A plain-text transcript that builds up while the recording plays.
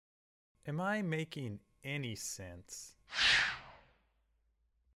Am I making any sense?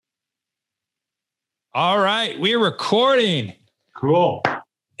 All right, we're recording. Cool.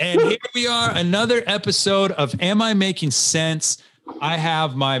 And here we are, another episode of Am I Making Sense? I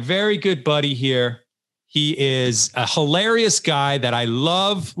have my very good buddy here. He is a hilarious guy that I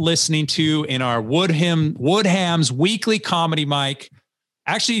love listening to in our Woodham's weekly comedy mic.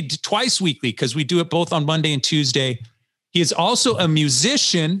 Actually, twice weekly because we do it both on Monday and Tuesday. He is also a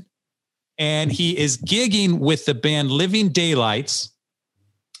musician, and he is gigging with the band Living Daylights.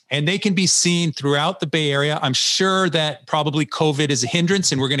 And they can be seen throughout the Bay Area. I'm sure that probably COVID is a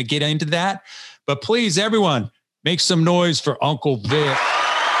hindrance, and we're going to get into that. But please, everyone, make some noise for Uncle Vic.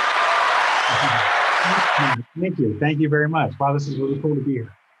 Thank you. Thank you very much. Wow, this is really cool to be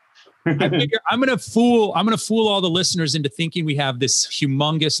here. I figure I'm going to fool all the listeners into thinking we have this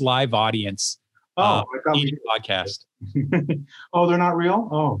humongous live audience. I thought each podcast. Oh, they're not real?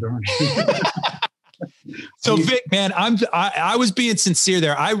 Oh, darn. So Vic, man, I was being sincere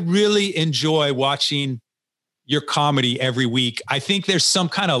there. I really enjoy watching your comedy every week. I think there's some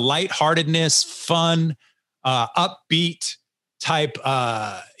kind of lightheartedness, fun, upbeat type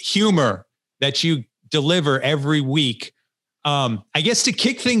humor that you deliver every week. I guess to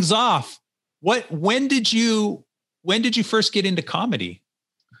kick things off, when did you first get into comedy?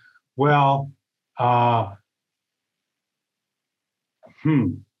 Well, I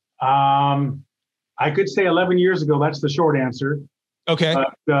could say 11 years ago. That's the short answer. Okay.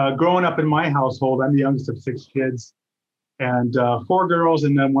 Growing up in my household, I'm the youngest of 6 kids, and 4 girls,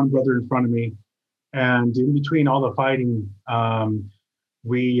 and then 1 brother in front of me. And in between all the fighting,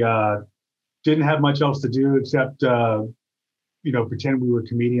 we didn't have much else to do except, pretend we were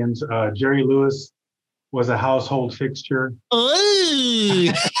comedians. Jerry Lewis was a household fixture.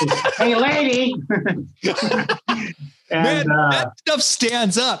 Hey, lady! Man, that stuff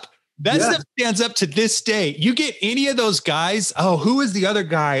stands up. Stuff stands up to this day. You get any of those guys. Oh, who is the other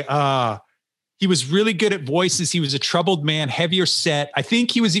guy? He was really good at voices. He was a troubled man, heavier set. I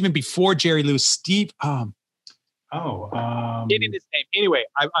think he was even before Jerry Lewis. Steve. Getting his name. Anyway,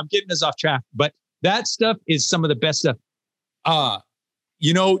 I'm getting us off track, but that stuff is some of the best stuff.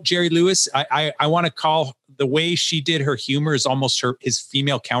 Jerry Lewis, I want to call the way she did her humor is almost his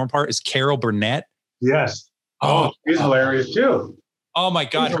female counterpart is Carol Burnett. Yes. Oh, she's hilarious too. Oh my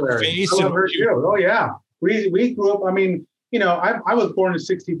God, her face. I love her too. Oh yeah. We grew up, I was born in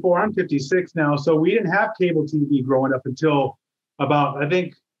 64. I'm 56 now. So we didn't have cable TV growing up until about, I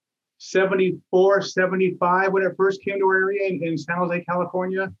think, 74, 75 when it first came to our area in San Jose,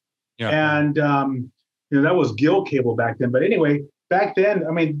 California. Yeah. And, that was Gill cable back then. But anyway, back then,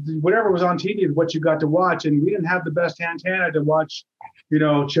 whatever was on TV is what you got to watch. And we didn't have the best antenna to watch,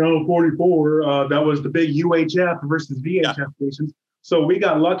 Channel 44. That was the big UHF versus VHF stations. So we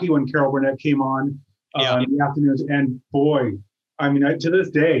got lucky when Carol Burnett came on in the afternoons. And boy, to this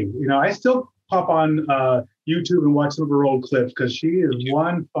day, I still pop on YouTube and watch some of her old clips because she is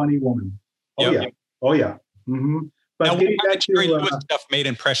one funny woman. Oh, yeah. Oh, yeah. Mm-hmm. But now, what kind of Jerry Lewis stuff made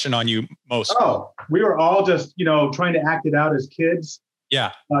impression on you most? Oh, we were all just, trying to act it out as kids.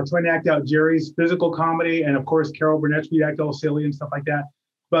 Yeah. Trying to act out Jerry's physical comedy. And of course, Carol Burnett's, we act all silly and stuff like that.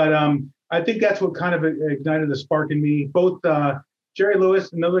 But I think that's what kind of ignited the spark in me. Both Jerry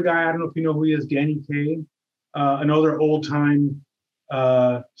Lewis, another guy, I don't know if you know who he is, Danny Kaye, another old-time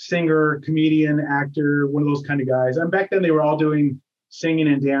singer, comedian, actor, one of those kind of guys. And back then they were all doing singing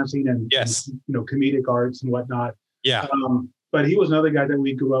and dancing and, comedic arts and whatnot. Yeah. But he was another guy that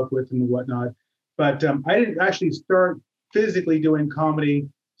we grew up with and whatnot. But I didn't actually start physically doing comedy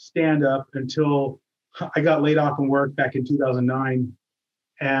stand-up until I got laid off from work back in 2009.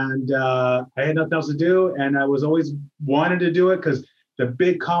 And I had nothing else to do. And I was always wanted to do it because the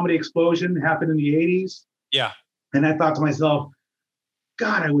big comedy explosion happened in the 80s. Yeah. And I thought to myself,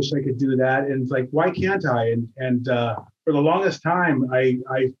 God, I wish I could do that. And it's like, why can't I? And for the longest time, I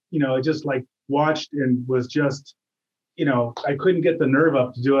just like watched and was just, I couldn't get the nerve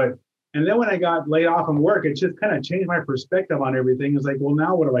up to do it. And then when I got laid off from work, it just kind of changed my perspective on everything. It's like, well,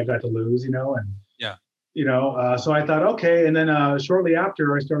 now what have I got to lose, And so I thought, okay. And then shortly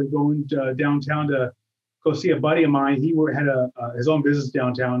after, I started going downtown to go see a buddy of mine. He had his own business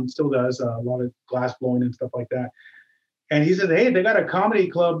downtown, still does a lot of glass blowing and stuff like that. And he said, hey, they got a comedy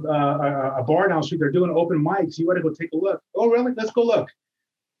club, a bar down the street. They're doing open mics. You want to go take a look? Oh, really? Let's go look.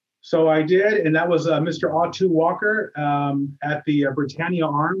 So I did. And that was Mr. Otto Walker at the Britannia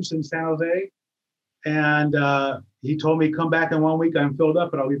Arms in San Jose. And he told me, come back in 1 week. I'm filled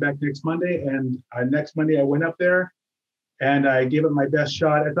up, but I'll be back next Monday. And next Monday, I went up there and I gave it my best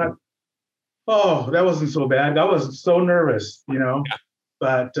shot. I thought, oh, that wasn't so bad. I was so nervous, Yeah.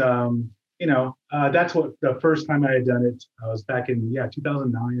 But that's what the first time I had done it. I was back in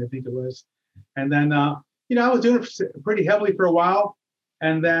 2009, I think it was. And then I was doing it pretty heavily for a while,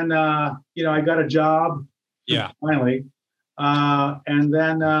 and then I got a job. Yeah. Finally, and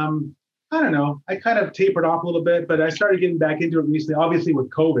then I don't know. I kind of tapered off a little bit, but I started getting back into it recently. Obviously, with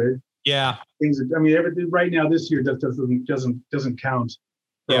COVID, Yeah. things. I mean, everything right now this year doesn't count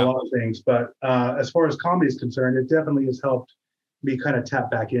for a lot of things. But as far as comedy is concerned, it definitely has helped me kind of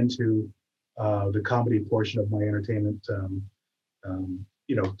tap back into the comedy portion of my entertainment,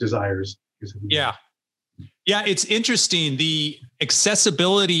 desires. Yeah. Yeah, it's interesting. The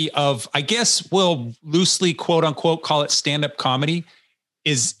accessibility of, I guess we'll loosely quote unquote call it stand-up comedy,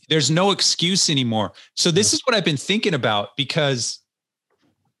 is there's no excuse anymore. So this is what I've been thinking about, because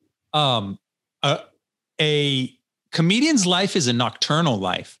a comedian's life is a nocturnal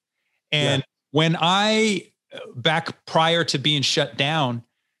life. And when back prior to being shut down,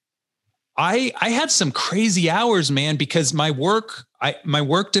 I had some crazy hours, man, because my work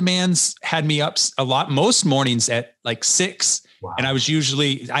demands had me up a lot, most mornings at like 6. Wow. And I was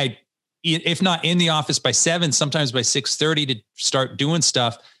usually, if not in the office by 7, sometimes by 6:30 to start doing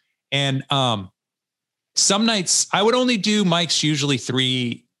stuff. And some nights I would only do mics usually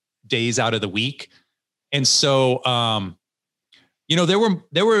 3 days out of the week. And so,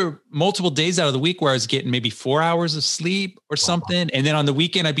 there were multiple days out of the week where I was getting maybe 4 hours of sleep or something. And then on the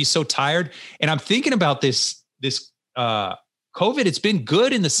weekend, I'd be so tired. And I'm thinking about this COVID. It's been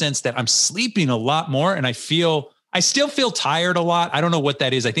good in the sense that I'm sleeping a lot more, and I still feel tired a lot. I don't know what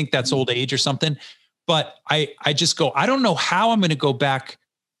that is. I think that's old age or something, but I just go, I don't know how I'm going to go back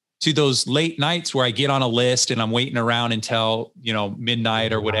to those late nights where I get on a list and I'm waiting around until,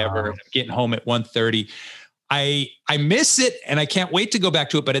 midnight or whatever. I'm getting home at 1:30. I miss it, and I can't wait to go back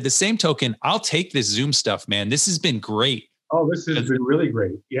to it. But at the same token, I'll take this Zoom stuff, man. This has been great. Oh, this has been really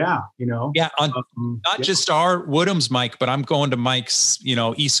great. Yeah. Yeah. Not just our Woodham's mic, but I'm going to mics,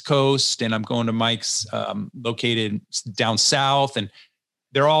 East Coast, and I'm going to mics located down South, and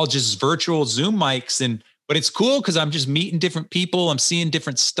they're all just virtual Zoom mics. But it's cool because I'm just meeting different people. I'm seeing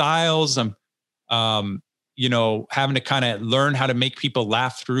different styles. I'm, having to kind of learn how to make people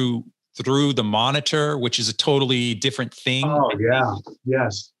laugh through the monitor, which is a totally different thing. Oh yeah.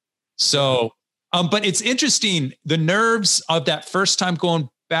 Yes. So, but it's interesting, the nerves of that first time going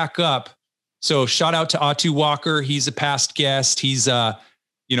back up. So shout out to Atu Walker. He's a past guest. He's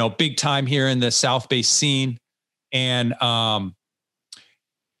big time here in the South Bay scene. And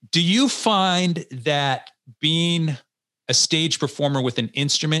do you find that being a stage performer with an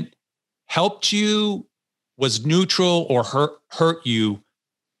instrument helped you, was neutral, or hurt you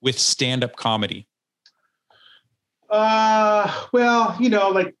with stand-up comedy? Well,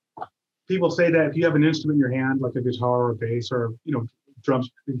 like people say that if you have an instrument in your hand, like a guitar or a bass or, drums,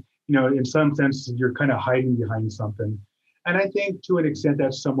 in some sense, you're kind of hiding behind something. And I think to an extent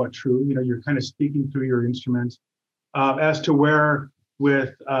that's somewhat true. You're kind of speaking through your instrument. As to where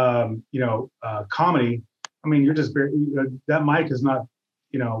with, comedy, I mean, you're just very, that mic is not,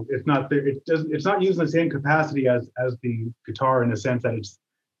 it's not there. It's not using the same capacity as the guitar, in the sense that it's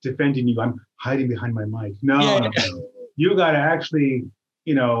defending you. I'm hiding behind my mic. No. You got to actually,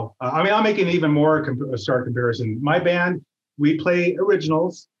 I'll make an even more stark comparison. My band, we play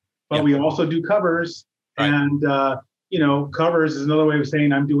originals, but we also do covers. Right. And, covers is another way of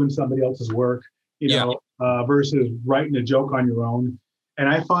saying I'm doing somebody else's work, versus writing a joke on your own. And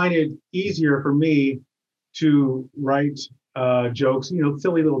I find it easier for me to write jokes,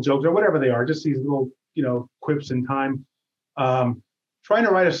 silly little jokes or whatever they are, just these little, quips in time. Trying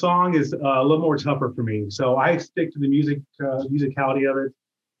to write a song is a little more tougher for me. So I stick to the musicality of it.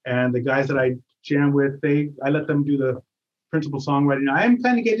 And the guys that I jam with, I let them do the principal songwriting. I am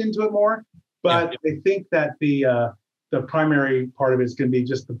kind of getting into it more, but I think that the primary part of it is going to be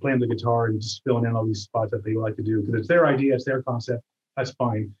just the playing the guitar and just filling in all these spots that they like to do, because it's their idea, it's their concept. That's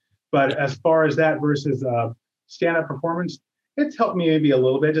fine. But as far as that versus stand-up performance, it's helped me maybe a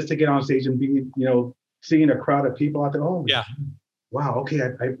little bit just to get on stage and be, seeing a crowd of people out there. Oh, yeah. Wow. Okay. I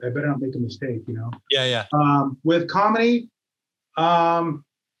better not make a mistake, Yeah. With comedy, it's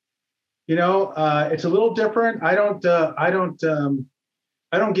a little different. I don't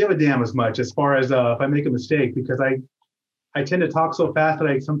give a damn as much as far as if I make a mistake, because I tend to talk so fast that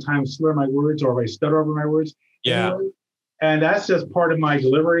I sometimes slur my words, or if I stutter over my words. Yeah. And that's just part of my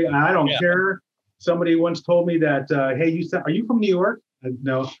delivery, and I don't care. Somebody once told me that, hey, are you from New York?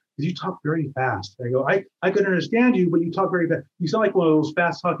 No, because you talk very fast. I go, I can understand you, but you talk very fast. You sound like one of those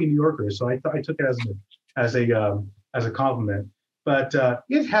fast talking New Yorkers. So I took it as a compliment. But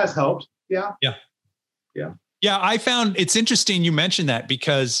it has helped. Yeah. Yeah. Yeah. Yeah, I found it's interesting you mentioned that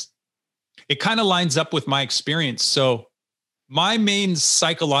because it kind of lines up with my experience. So my main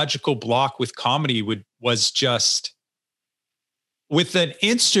psychological block with comedy was just with an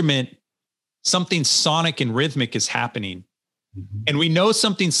instrument, something sonic and rhythmic is happening. Mhm. And we know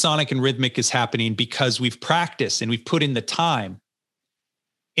something sonic and rhythmic is happening because we've practiced and we've put in the time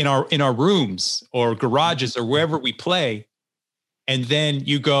in our rooms or garages or wherever we play. And then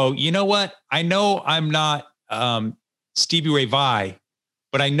you go, you know what? I know I'm not Stevie Ray Vaughan,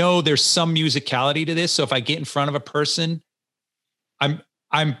 but I know there's some musicality to this. So if I get in front of a person,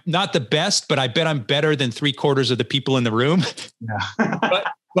 I'm not the best, but I bet I'm better than 3/4 of the people in the room. Yeah.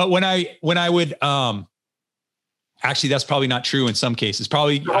 but when I would actually, that's probably not true in some cases.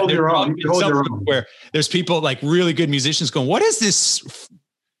 Probably Hold your own. Hold your own. where there's people like really good musicians going, what is this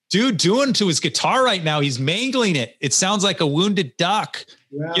dude doing to his guitar right now? He's mangling it. It sounds like a wounded duck.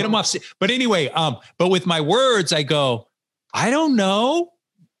 Yeah. Get him off. But anyway, but with my words, I go, I don't know.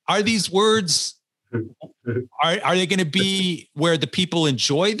 Are these words, are they going to be where the people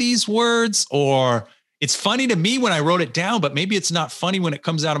enjoy these words? Or it's funny to me when I wrote it down, but maybe it's not funny when it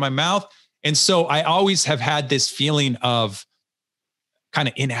comes out of my mouth. And so I always have had this feeling of kind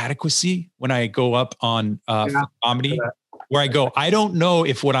of inadequacy when I go up on comedy, where I go, I don't know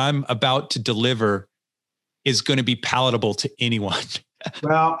if what I'm about to deliver is going to be palatable to anyone.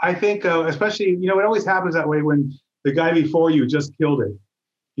 Well, I think, especially, it always happens that way when the guy before you just killed it.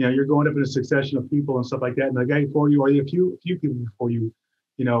 You're going up in a succession of people and stuff like that. And the guy before you, or a few people before you,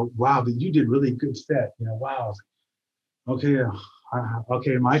 wow, you did really good set. Wow. Okay.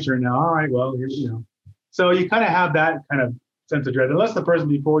 Okay, my turn now. All right, well, so you kind of have that kind of sense of dread, unless the person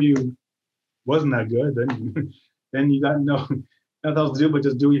before you wasn't that good, then you got nothing else to do but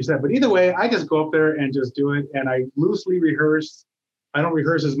just do what you said. But either way, I just go up there and just do it, and I loosely rehearse. I don't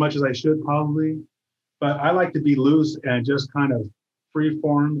rehearse as much as I should probably, but I like to be loose and just kind of free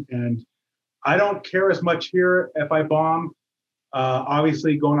form, and I don't care as much here if I bomb.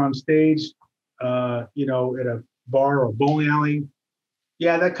 Obviously, going on stage, at a bar or bowling alley,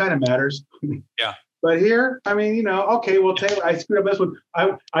 yeah, that kind of matters. Yeah. But here, okay, well, Taylor, I screwed up this one.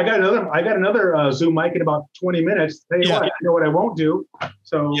 I got another Zoom mic in about 20 minutes. Tell you what, I know what I won't do.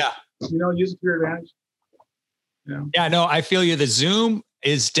 So, use it to your advantage. Yeah, no, I feel you. The Zoom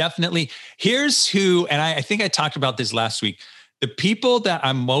is definitely, here's who, and I think I talked about this last week, the people that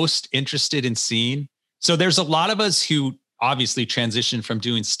I'm most interested in seeing. So there's a lot of us who obviously transition from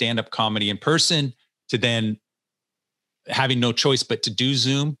doing stand-up comedy in person to then having no choice but to do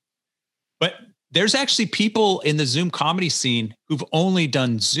Zoom. But there's actually people in the Zoom comedy scene who've only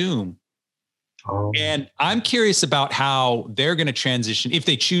done Zoom. Oh. And I'm curious about how they're going to transition, if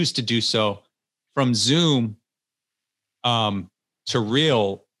they choose to do so, from Zoom to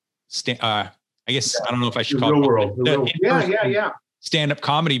real, I guess, I don't know if I should call it real world. Stand-up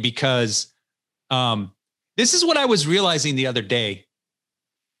comedy, because this is what I was realizing the other day.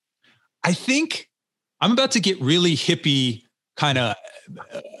 I think I'm about to get really hippie kind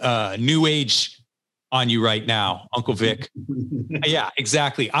of new age on you right now, Uncle Vic. Yeah,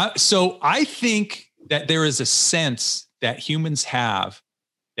 exactly. So I think that there is a sense that humans have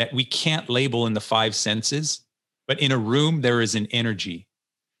that we can't label in the five senses, but in a room, there is an energy.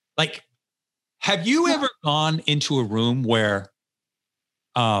 Like, have you ever gone into a room where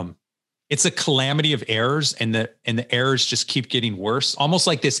it's a calamity of errors and the errors just keep getting worse? Almost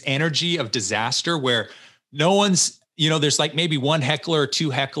like this energy of disaster where no one's, there's like maybe one heckler or two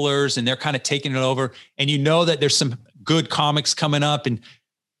hecklers and they're kind of taking it over. And that there's some good comics coming up and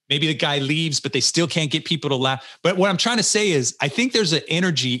maybe the guy leaves, but they still can't get people to laugh. But what I'm trying to say is I think there's an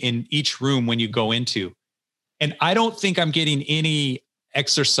energy in each room when you go into, and I don't think I'm getting any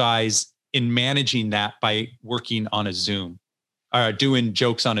exercise in managing that by working on a Zoom or doing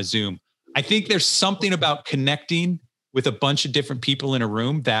jokes on a Zoom. I think there's something about connecting with a bunch of different people in a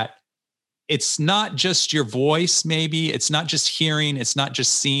room that it's not just your voice, maybe it's not just hearing, it's not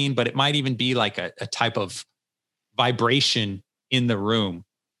just seeing, but it might even be like a type of vibration in the room.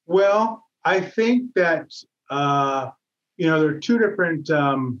 Well, I think that, there are two different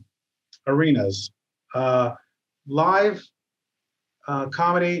arenas. Live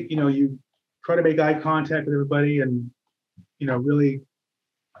comedy, you try to make eye contact with everybody and, really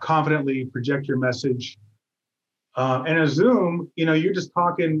confidently project your message. And a Zoom, you're just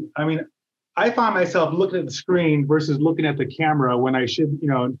talking. I find myself looking at the screen versus looking at the camera when I should,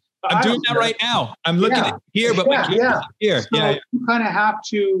 I'm doing that right now. I'm looking at here, but my camera's here. So you kind of have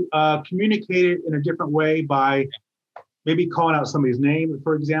to communicate it in a different way by maybe calling out somebody's name.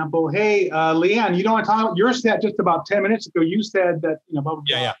 For example, hey, Leanne, you know what I'm talking about? Your set just about 10 minutes ago, you said that, blah, blah, blah.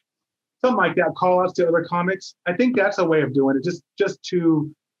 Yeah. something like that, call outs to other comics. I think that's a way of doing it, just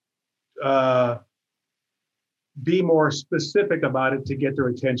to be more specific about it to get their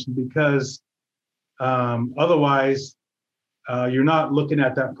attention, because otherwise you're not looking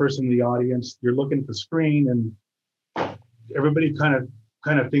at that person in the audience. You're looking at the screen, and everybody kind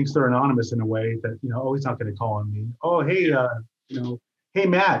of thinks they're anonymous in a way that, oh, he's not going to call on me. Oh, hey, hey,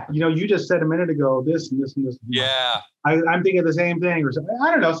 Matt, you just said a minute ago this and this and this. Yeah. I'm thinking the same thing, or something.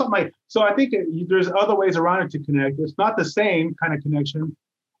 I don't know, something like. So I think there's other ways around it to connect. It's not the same kind of connection.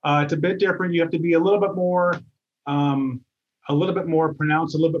 It's a bit different. You have to be a little bit more pronounced, a little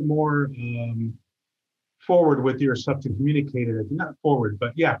bit more forward with your stuff to communicate it. Not forward,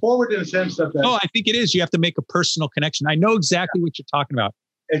 but yeah, forward in a sense of that. Oh, I think it is. You have to make a personal connection. I know exactly what you're talking about.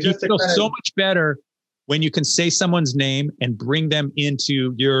 It's You just feel so much better when you can say someone's name and bring them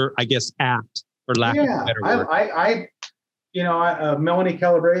into your, I guess, act, for lack of a better word. Melanie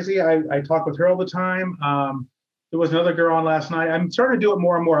Calabrese, I talk with her all the time. There was another girl on last night. I'm starting to do it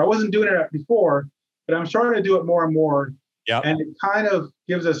more and more. I wasn't doing it before, but I'm starting to do it more and more. Yeah. And it kind of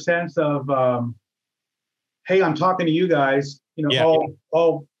gives a sense of, hey, I'm talking to you guys,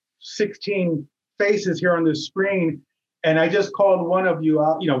 all 16 faces here on this screen. And I just called one of you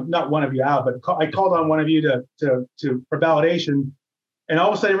out, not one of you out, but I called on one of you to for validation. And all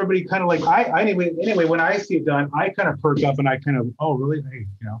of a sudden, everybody kind of like, anyway, when I see it done, I kind of perk up and I kind of, oh, really? Hey,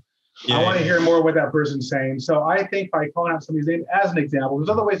 I want to hear more what that person's saying. So I think by calling out somebody's name as an example, there's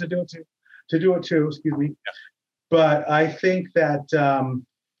other ways to do it too, excuse me. Yeah. But I think that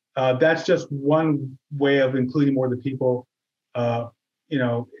that's just one way of including more of the people.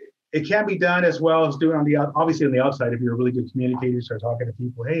 It can be done as well as doing obviously on the outside. If you're a really good communicator, you start talking to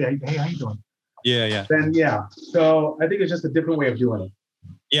people. Hey, how you doing? Yeah. Then yeah. So I think it's just a different way of doing it.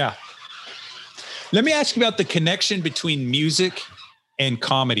 Yeah. Let me ask you about the connection between music and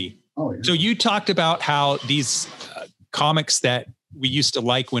comedy. Oh, yeah. So you talked about how these comics that we used to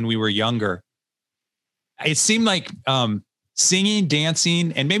like when we were younger, it seemed like singing,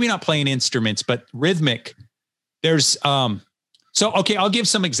 dancing, and maybe not playing instruments, but rhythmic. There's I'll give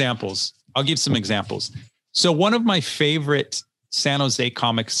some examples. So one of my favorite San Jose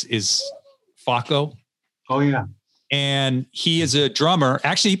comics is Faco. Oh yeah. And he is a drummer.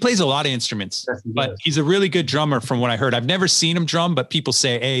 Actually, he plays a lot of instruments, but he's a really good drummer from what I heard. I've never seen him drum, but people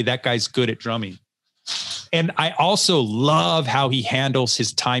say, hey, that guy's good at drumming. And I also love how he handles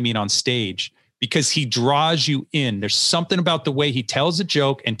his timing on stage, because he draws you in. There's something about the way he tells a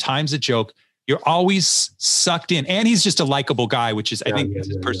joke and times a joke. You're always sucked in. And he's just a likable guy, which is, I think,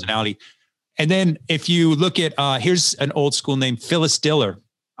 his personality. Yeah. And then if you look at, here's an old school name, Phyllis Diller.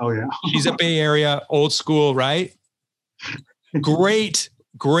 Oh, yeah. She's a Bay Area old school, right? Great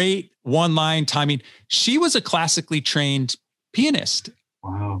one-line timing. She was a classically trained pianist.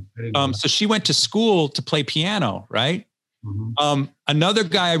 Wow. So she went to school to play piano, right? Mm-hmm. Another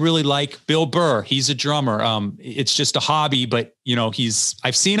guy I really like, Bill Burr. He's a drummer. It's just a hobby, but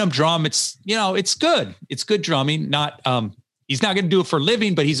I've seen him drum. It's good. It's good drumming. Not, he's not going to do it for a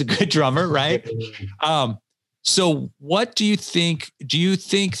living, but he's a good drummer. Right. So what do you think? Do you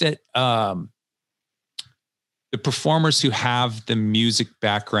think that, the performers who have the music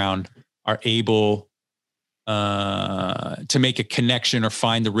background are able, to make a connection or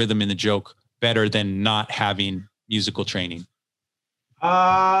find the rhythm in the joke better than not having musical training?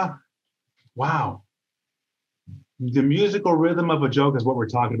 Wow. The musical rhythm of a joke is what we're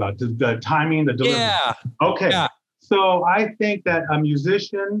talking about. The timing, the delivery. Yeah. Okay. Yeah. So I think that a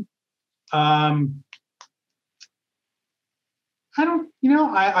musician, I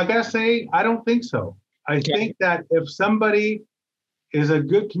gotta say, I don't think so. I think that if somebody is a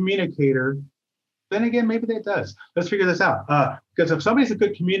good communicator, then again, maybe that does. Let's figure this out. Because if somebody's a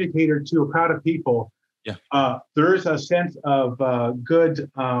good communicator to a crowd of people, there's a sense of good,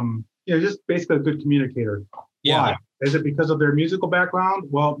 just basically a good communicator. Yeah. Why? Is it because of their musical background?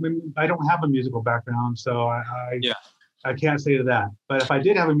 Well, I don't have a musical background, so I can't say to that. But if I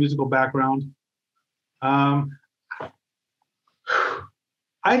did have a musical background,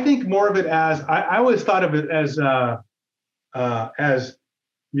 I think more of it as I always thought of it as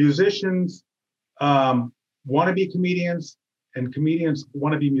musicians want to be comedians and comedians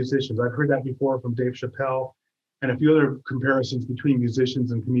want to be musicians. I've heard that before from Dave Chappelle and a few other comparisons between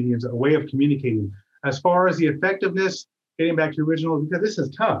musicians and comedians, a way of communicating. As far as the effectiveness, getting back to original, because this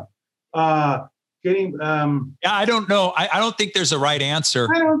is tough. I don't know. I don't think there's a right answer.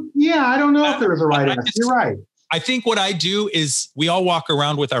 I don't know if there's a right answer. You're right. I think what I do is we all walk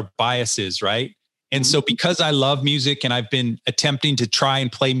around with our biases, right? And so because I love music and I've been attempting to try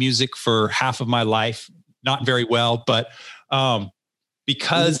and play music for half of my life, not very well, but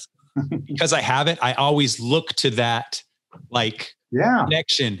because because I have it, I always look to that like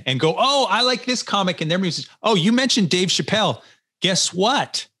connection and go, oh, I like this comic and their music. Oh, you mentioned Dave Chappelle. Guess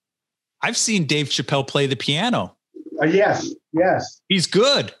what? I've seen Dave Chappelle play the piano. Yes. He's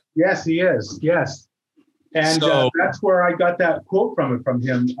good. Yes, he is. Yes. And that's where I got that quote from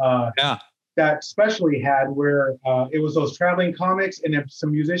him. That special he had where it was those traveling comics and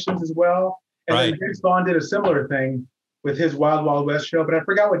some musicians as well. And then Vince Vaughn did a similar thing with his Wild Wild West show, but I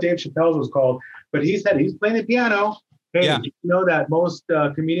forgot what Dave Chappelle's was called. But he said he's playing the piano. Hey, you know that most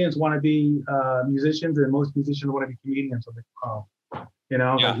comedians want to be musicians and most musicians want to be comedians. So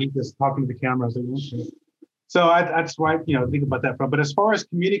like he's just talking to the camera. So that's why, think about that from. But as far as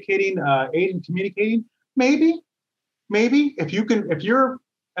communicating, aid in communicating, maybe if you're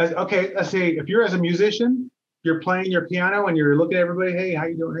let's say if you're as a musician, you're playing your piano and you're looking at everybody, hey, how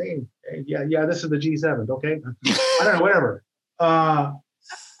you doing? Hey, yeah, this is the G7, okay? I don't know, whatever.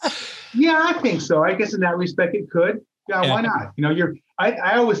 Yeah, I think so. I guess in that respect, it could. Yeah, why not?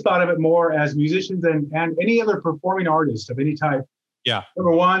 I always thought of it more as musicians and any other performing artists of any type. Yeah.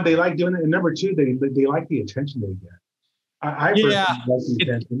 Number one, they like doing it, and number two, they like the attention they get. I personally like the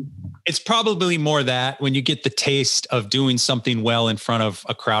attention. It's probably more that when you get the taste of doing something well in front of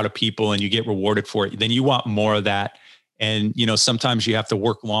a crowd of people and you get rewarded for it, then you want more of that. And sometimes you have to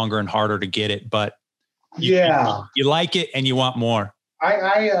work longer and harder to get it, but you like it and you want more.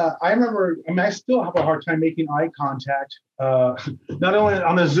 I remember. I still have a hard time making eye contact. Not only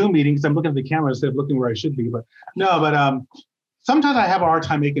on the Zoom meeting because I'm looking at the camera instead of looking where I should be, but sometimes I have a hard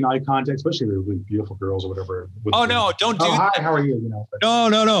time making eye contact, especially with really beautiful girls or whatever. Oh no, don't do that. Hi, how are you?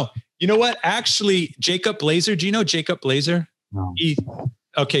 No. You know what? Actually, Jacob Blazer. Do you know Jacob Blazer? No.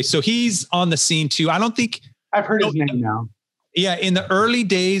 So he's on the scene too. I don't think I've heard his name now. Yeah, in the early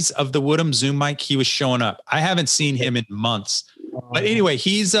days of the Woodham Zoom mic, he was showing up. I haven't seen him in months. But anyway,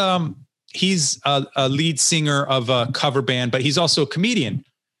 he's a lead singer of a cover band, but he's also a comedian.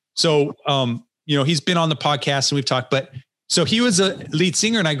 So he's been on the podcast and we've talked, but so he was a lead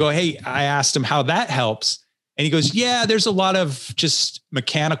singer and I asked him how that helps. And he goes, yeah, there's a lot of just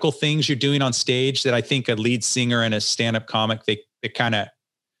mechanical things you're doing on stage that I think a lead singer and a stand-up comic, they kind of,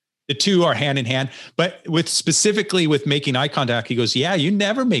 the two are hand in hand, but specifically with making eye contact, he goes, yeah, you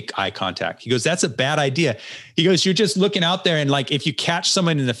never make eye contact. He goes, that's a bad idea. He goes, you're just looking out there. And like, if you catch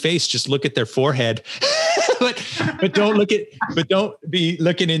someone in the face, just look at their forehead, but don't be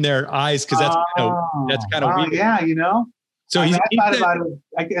looking in their eyes. Cause that's kind of weird. Yeah. So I thought about it.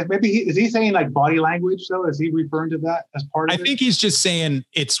 I guess maybe is he saying like body language though? Is he referring to that as part of it? I think he's just saying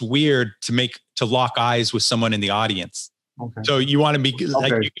it's weird to lock eyes with someone in the audience. Okay. So you want to be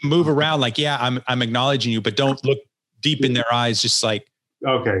like, you can move around like, yeah, I'm acknowledging you, but don't look deep in their eyes. Just like,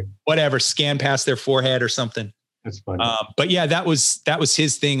 whatever, scan past their forehead or something. That's funny. But yeah, that was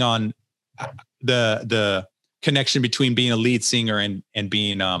his thing on the connection between being a lead singer and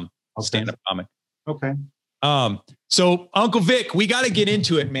being a stand-up comic. Okay. So Uncle Vic, we got to get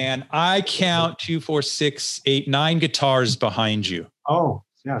into it, man. I count 2, 4, 6, 8, 9 guitars behind you. Oh,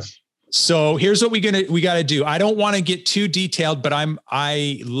 yes. So here's what we got to do. I don't want to get too detailed, but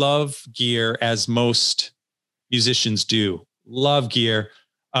I love gear as most musicians do. Love gear.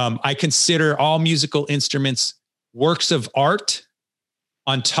 I consider all musical instruments works of art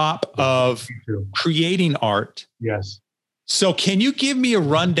on top of creating art. Yes. So can you give me a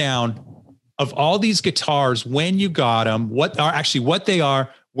rundown of all these guitars, when you got them, what they are,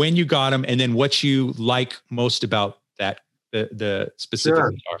 when you got them, and then what you like most about that? The specific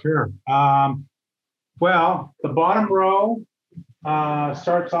guitar. Sure. Well, the bottom row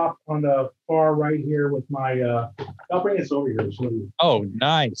starts off on the far right here with my. I'll bring this over here to show you. Oh,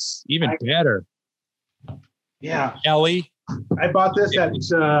 nice! Even better. Yeah, Ellie. I bought this at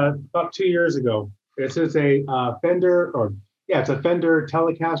about 2 years ago. This is a Fender, it's a Fender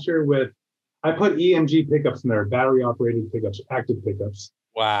Telecaster with. I put EMG pickups in there, battery operated pickups, active pickups.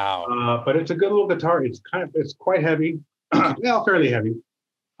 Wow. But it's a good little guitar. It's quite heavy. Fairly heavy.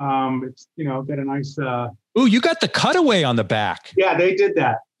 It's got a nice. Ooh, you got the cutaway on the back. Yeah, they did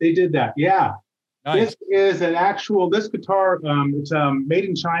that. Yeah. Nice. This is this guitar. It's made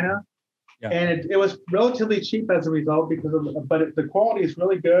in China, and it was relatively cheap as a result the quality is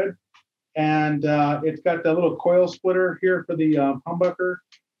really good, and it's got the little coil splitter here for the humbucker,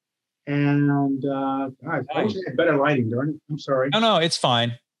 and I wish I had better lighting. Darn it! I'm sorry. No, it's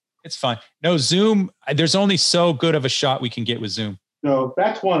fine. It's fine. No, Zoom, there's only so good of a shot we can get with Zoom. No,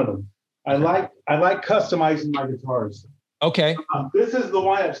 that's one of them. I like customizing my guitars. Okay. This is the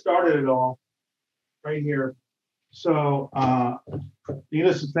one that started it all right here. So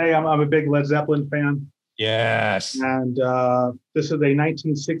needless to say, I'm a big Led Zeppelin fan. Yes. And this is a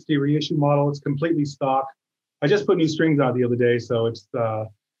 1960 reissue model. It's completely stock. I just put new strings out the other day, so it's.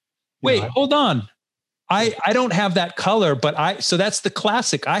 Wait, hold on. I don't have that color, but so that's the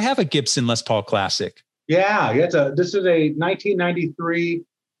classic. I have a Gibson Les Paul Classic. Yeah, this is a 1993,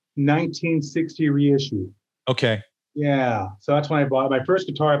 1960 reissue. Okay. Yeah, so that's when I bought my first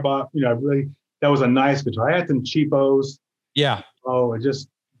guitar. I bought, that was a nice guitar. I had some cheapos. Yeah. Oh,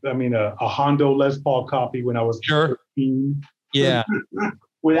 a Hondo Les Paul copy when I was 13. Yeah.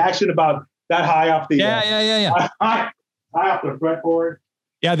 With action about that high off the high off the fretboard.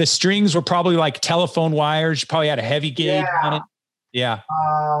 Yeah, the strings were probably like telephone wires. You probably had a heavy gauge on it. Yeah.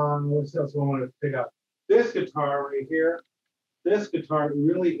 What else do I want to pick up? This guitar right here. This guitar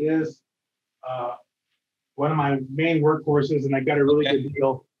really is one of my main workhorses, and I got a really good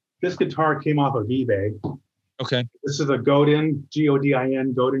deal. This guitar came off of eBay. Okay. This is a Godin,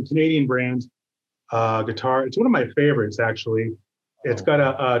 Godin, Godin, Canadian brand guitar. It's one of my favorites, actually. It's got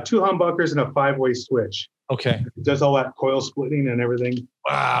a 2 humbuckers and a 5-way switch. Okay. It does all that coil splitting and everything.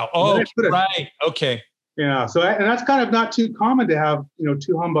 Wow. Oh, right. Okay. Yeah. So, and that's kind of not too common to have, 2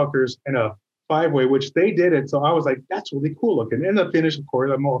 humbuckers and a 5-way, which they did it. So I was like, that's really cool looking. And the finish, of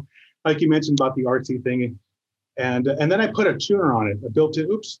course, I'm all, like you mentioned about the artsy thing. And then I put a tuner on it, a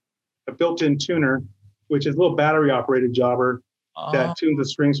built-in tuner, which is a little battery operated jobber that tunes the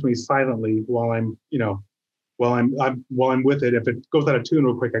strings for me silently while I'm with it. If it goes out of tune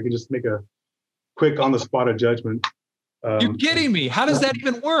real quick, I can just make a quick on the spot of judgment. You're kidding me. How does that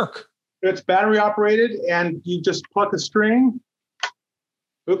even work? It's battery operated, and you just pluck a string.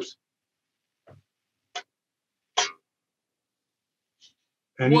 Oops.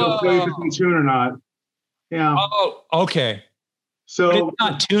 And it'll tell you if it's in tune or not. Yeah. Oh, okay. So but it's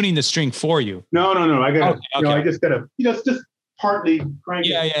not tuning the string for you. No. I got I just gotta, it's just partly crank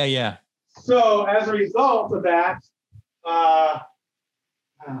it. Yeah. So as a result of that, what's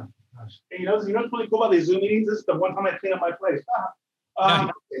really cool about these Zoom meetings? This is the one time I clean up my place.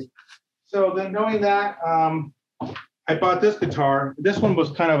 Nice. So then knowing that, I bought this guitar. This one was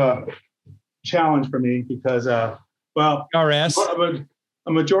kind of a challenge for me because, PRS.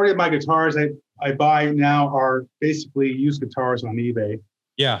 A majority of my guitars I buy now are basically used guitars on eBay.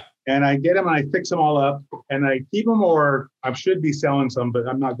 Yeah. And I get them and I fix them all up and I keep them, or I should be selling some, but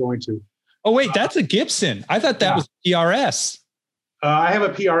I'm not going to. Oh, wait, that's a Gibson. I thought that was PRS. I have a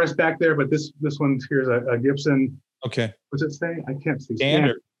PRS back there, but this one here's a Gibson. Okay. What's it say? I can't see.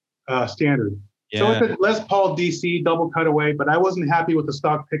 Standard. Standard. Yeah. So it's a Les Paul DC double cutaway, but I wasn't happy with the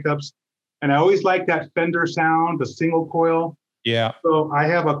stock pickups. And I always like that Fender sound, the single coil. Yeah. So I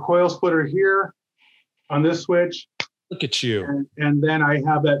have a coil splitter here on this switch. Look at you. And then I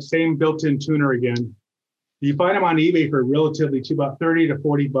have that same built-in tuner again. You find them on eBay for relatively cheap, about $30 to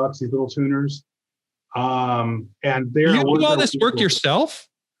 $40, these little tuners. And they're you do all this work yourself?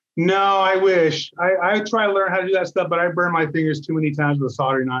 No, I wish. I try to learn how to do that stuff, but I burn my fingers too many times with a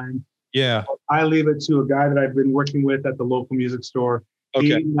soldering iron. Yeah. I leave it to a guy that I've been working with at the local music store.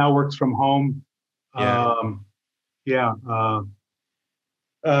 Okay. He now works from home. Yeah.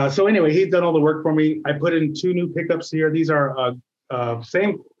 So anyway, he's done all the work for me. I put in 2 new pickups here. These are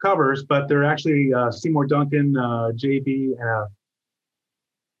same covers, but they're actually Seymour Duncan JB,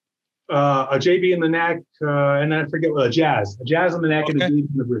 a JB in the neck, and then I forget what a jazz in the neck and a JB in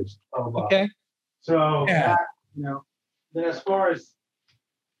the bridge. Blah, blah, blah. Okay. So then as far as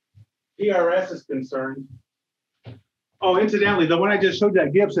PRS is concerned. Oh, incidentally, the one I just showed you,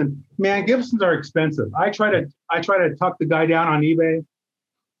 that Gibson, man, Gibsons are expensive. I try to tuck the guy down on eBay,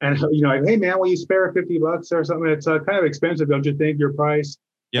 and like, hey man, will you spare $50 or something? It's kind of expensive, don't you think? Your price?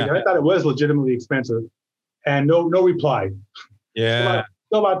 Yeah, like, I thought it was legitimately expensive, and no reply. Yeah.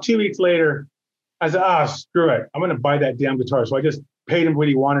 So about 2 weeks later, I said, screw it, I'm going to buy that damn guitar. So I just paid him what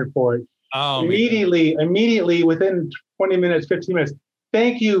he wanted for it. Oh, immediately within 20 minutes, 15 minutes.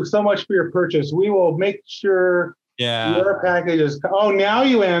 Thank you so much for your purchase. We will make sure. Yeah. Your package is. Oh, now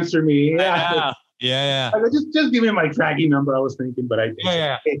you answer me. Yeah. Just give me my tracking number. I was thinking, but I did.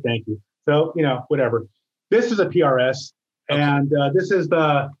 Hey, thank you. So whatever. This is a PRS, and this is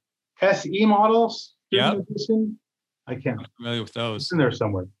the SE models. Yeah. I can't. I'm familiar with those. It's in there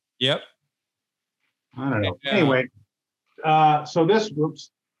somewhere. Yep. I don't know. Anyway, so this.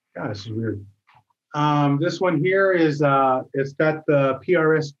 Whoops. God, this is weird. This one here is it's got the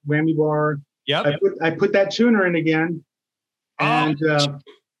PRS whammy bar. Yeah. I put that tuner in again, and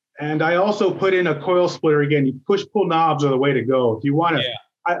I also put in a coil splitter again. You push-pull knobs are the way to go if you want to. Yeah.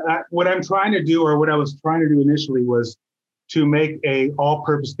 What I'm trying to do, or what I was trying to do initially, was to make a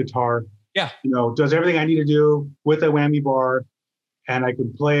all-purpose guitar. Yeah. Does everything I need to do with a whammy bar. and I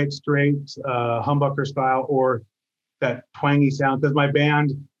can play it straight, humbucker style, or that twangy sound. Because my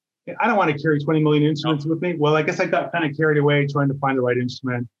band, I don't want to carry 20 million instruments with me. Well, I guess I got kind of carried away trying to find the right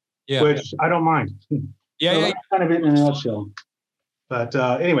instrument, which I don't mind. Yeah, so yeah. That's kind of it in a nutshell. But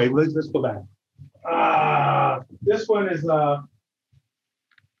anyway, let's go back. This one is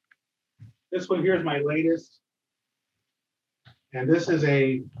this one here is my latest, and this is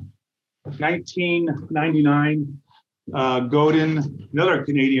a 1999 Godin, another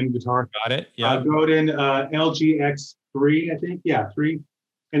Canadian guitar. Got it. Yeah. Godin LGX3, I think. Yeah, 3.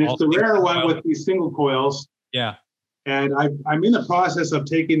 And it's the rare one with these single coils. Yeah. And I'm in the process of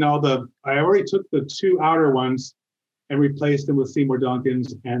taking I already took the 2 outer ones and replaced them with Seymour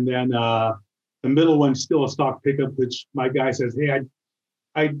Duncans. And then the middle one's still a stock pickup, which my guy says, hey,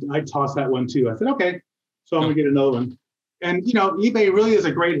 I'd toss that one too. I said, okay. So I'm going to get another one. And, eBay really is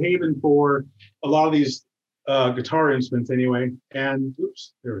a great haven for a lot of these guitar instruments anyway. And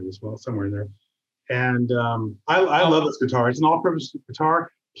oops, there it is. Well, somewhere in there. And I love this guitar. It's an all-purpose guitar.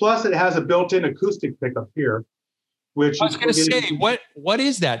 Plus, it has a built-in acoustic pickup here, which I was going to say, what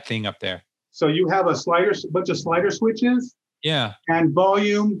is that thing up there? So you have a bunch of slider switches. Yeah. And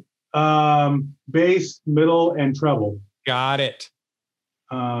volume, bass, middle, and treble. Got it.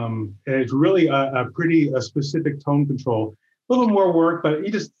 And it's really a specific tone control. A little more work, but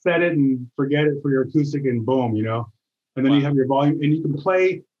you just set it and forget it for your acoustic, and boom, And then you have your volume, and you can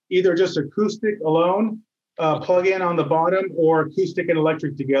play either just acoustic alone, plug in on the bottom, or acoustic and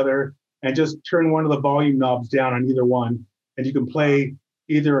electric together, and just turn one of the volume knobs down on either one, and you can play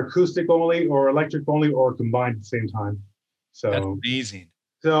either acoustic only or electric only or combined at the same time. So that's amazing.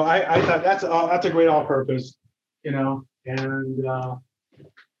 So I thought that's a great all-purpose, and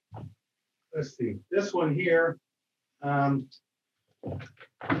let's see this one here.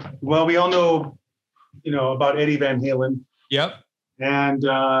 Well, we all know, about Eddie Van Halen. Yep. And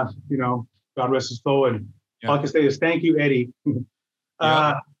God rest his soul. And all I can say is thank you, Eddie.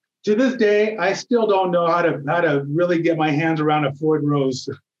 To this day, I still don't know how to really get my hands around a Floyd Rose.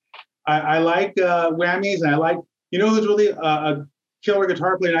 I like whammies, and I like, who's really a killer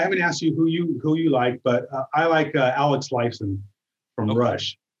guitar player. And I haven't asked you who you like, but I like Alex Lifeson from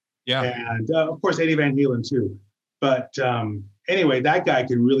Rush. Yeah. And of course Eddie Van Halen too. But anyway, that guy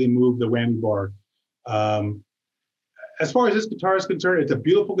can really move the whammy bar. As far as this guitar is concerned, it's a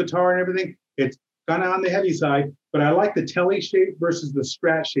beautiful guitar and everything. It's kind of on the heavy side, but I like the telly shape versus the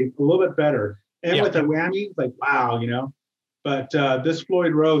Strat shape a little bit better. And with the whammy, it's like, wow, But this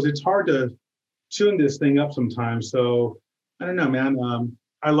Floyd Rose, it's hard to tune this thing up sometimes. So I don't know, man.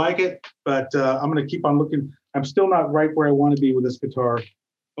 I like it, but I'm going to keep on looking. I'm still not right where I want to be with this guitar,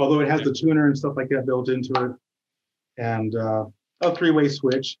 although it has the tuner and stuff like that built into it. And a 3-way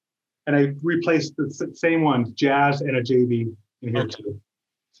switch. And I replaced the same one, jazz and a JB in here too.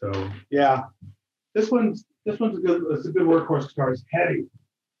 So yeah, this one's a good workhorse guitar. It's heavy.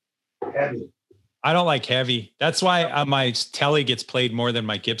 I don't like heavy. That's why my telly gets played more than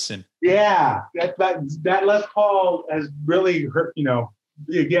my Gibson. Yeah, that Les Paul has really hurt.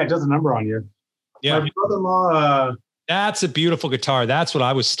 It does a number on you. Yeah, my brother-in-law. That's a beautiful guitar. That's what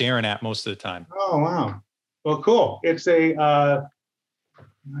I was staring at most of the time. Oh wow. Well, cool. It's a.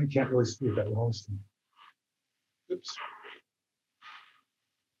 I can't really see it that well. Oops.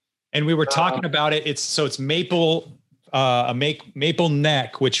 And we were talking about it. It's maple, maple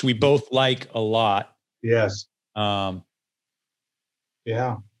neck, which we both like a lot. Yes. Yeah.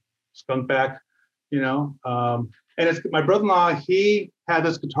 Skunk back, and it's my brother-in-law. He had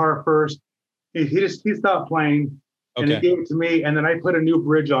this guitar first. He stopped playing, and he gave it to me. And then I put a new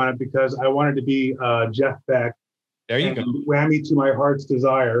bridge on it because I wanted to be Jeff Beck. There you go. Whammy to my heart's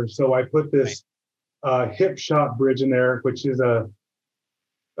desire. So I put this hip shot bridge in there, which is a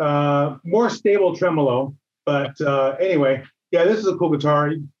more stable tremolo. But anyway, yeah, this is a cool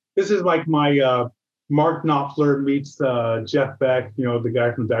guitar. This is like my Mark Knopfler meets Jeff Beck, the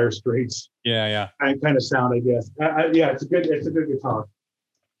guy from Dire Straits. Yeah. Kind of sound, I guess. Yeah, it's a good guitar.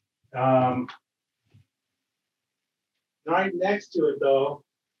 Right next to it, though,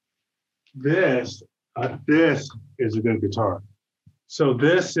 this is a good guitar. So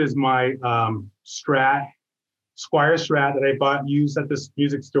this is my Squire Strat that I bought used at this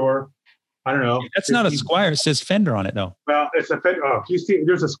music store. I don't know. That's not a Squire. It says Fender on it, though. Well, it's a Fender. Oh, you see,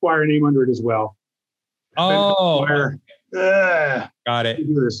 there's a Squire name under it as well. Oh, got it.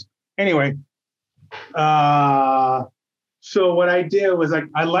 Do this anyway. So what I did was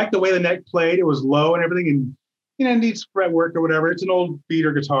I liked the way the neck played. It was low and everything, and it needs fretwork or whatever. It's an old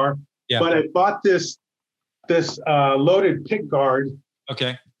beater guitar. Yeah. But I bought this loaded pick guard.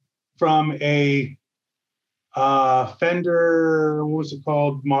 Okay. From a Fender, what was it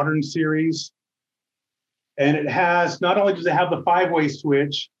called? Modern Series. And it has, not only does it have the 5-way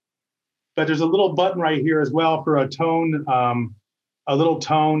switch, but there's a little button right here as well for a little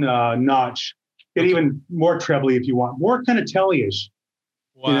tone notch. Get even more trebly if you want, more kind of telly-ish.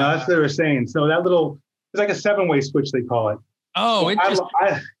 Wow. You know, that's what they were saying. So that little, it's like a 7-way switch, they call it. Oh, so interesting.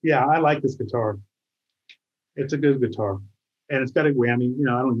 I like this guitar. It's a good guitar, and it's got a whammy. You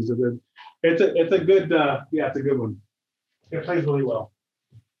know, I don't use it. It's a good it's a good one. It plays really well.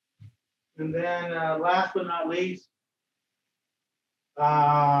 And then last but not least,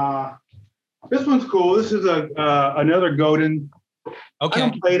 this one's cool. This is another Godin. Okay. I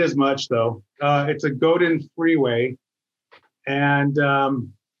don't play it as much though. It's a Godin Freeway, and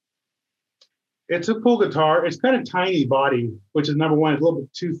it's a cool guitar. It's got a tiny body, which is number one. It's a little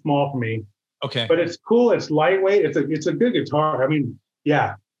bit too small for me. Okay. But it's cool. It's lightweight. It's a good guitar. I mean,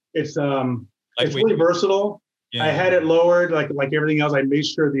 yeah, it's really versatile. Yeah. I had it lowered like everything else. I made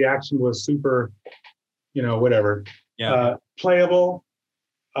sure the action was super, you know, whatever. Yeah. Playable.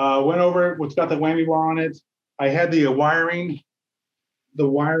 Went over it. It's got the whammy bar on it. I had the wiring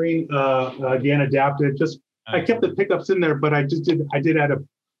again adapted. Just I kept the pickups in there, but I did add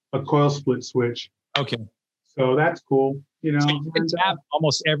a coil split switch. Okay. So that's cool. You know, so you can tap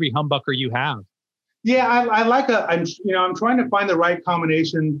almost every humbucker you have. Yeah, I'm trying to find the right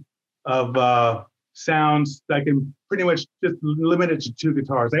combination of sounds that I can pretty much just limit it to 2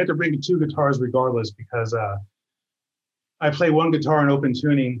 guitars. I have to bring 2 guitars regardless because I play one guitar in open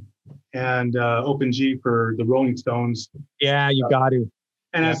tuning and open G for the Rolling Stones. Yeah, you got to.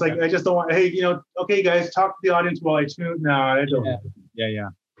 And it's like I just don't want. Hey, you know, okay, guys, talk to the audience while I tune. No, I don't. Yeah.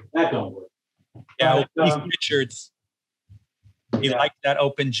 That don't work. Yeah, Keith Richards. He liked that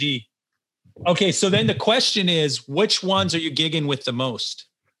open G. Okay, so then the question is, which ones are you gigging with the most?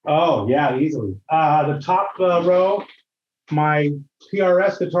 Oh, yeah, easily. The top row, my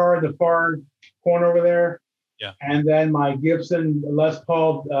PRS guitar in the far corner over there. Yeah. And then my Gibson Les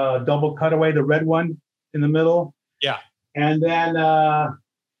Paul double cutaway, the red one in the middle. Yeah. And then I'll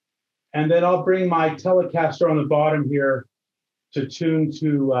bring my Telecaster on the bottom here to tune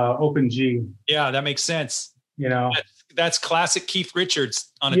to open G. Yeah, that makes sense. You know, that's classic Keith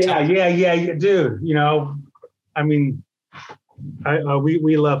Richards on a yeah, dude. You know, I mean,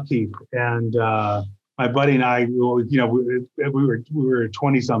 we love Keith, and my buddy and I, you know, we were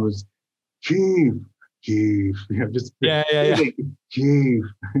 20 somethings. Keith, you know, just Keith.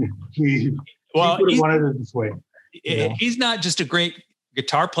 Well, he wanted it this way. You know? He's not just a great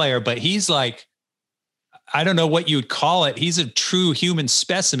guitar player, but he's like, I don't know what you would call it. He's a true human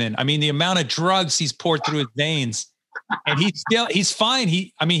specimen. I mean, the amount of drugs he's poured through his veins, and he's fine.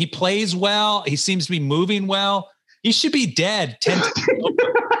 He plays well. He seems to be moving well. He should be dead 10 times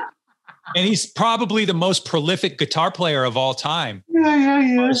over. And he's probably the most prolific guitar player of all time.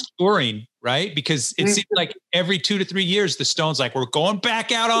 Yeah. Touring, right? Because it seems like every 2 to 3 years, the Stones like, we're going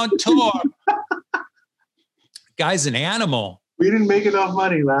back out on tour. Guy's an animal. We didn't make enough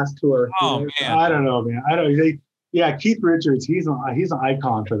money last tour. Oh, man. I don't know, man. Keith Richards, he's an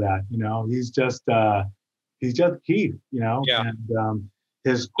icon for that. You know, he's just Keith, you know, and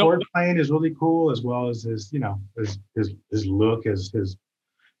his chord playing is really cool, as well as his, you know, his look, his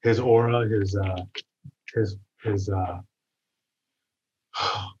aura, his charisma.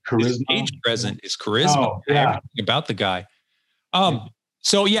 His stage present, his charisma. Oh, yeah. Everything about the guy.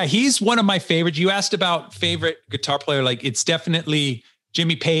 So yeah, he's one of my favorites. You asked about favorite guitar player. Like, it's definitely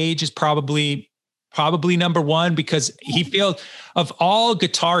Jimmy Page is probably number one, because he feels, of all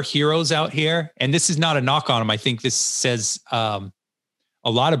guitar heroes out here, and this is not a knock on him, I think this says a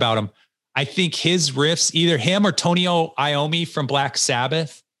lot about him. I think his riffs, either him or Tonio Iommi from Black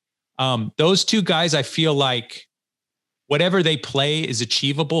Sabbath, those two guys, I feel like whatever they play is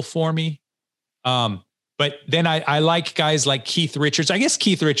achievable for me. But then I like guys like Keith Richards. I guess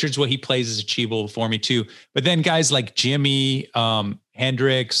Keith Richards, what he plays is achievable for me too. But then guys like Jimi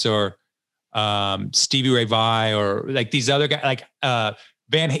Hendrix or Stevie Ray Vai, or like these other guys, like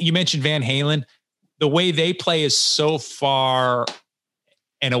you mentioned Van Halen. The way they play is so far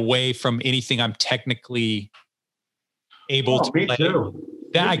and away from anything I'm technically able to play. Too.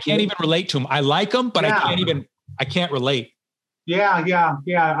 That I can't even relate to them. I like them, but I can't relate. Yeah.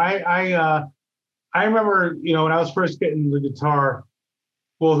 I remember, you know, when I was first getting the guitar,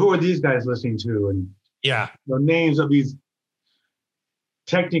 well, who are these guys listening to? And yeah, the names of these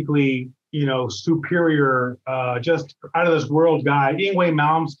technically, you know, superior, just out of this world guy, Yngwie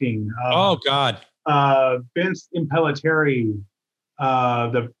Malmsteen. Oh God. Vince Impellitteri,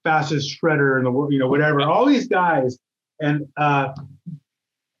 the fastest shredder in the world, you know, whatever, all these guys. And I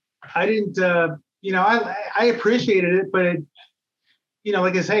didn't, I appreciated it, but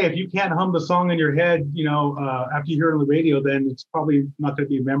like I say, if you can't hum the song in your head, after you hear it on the radio, then it's probably not going to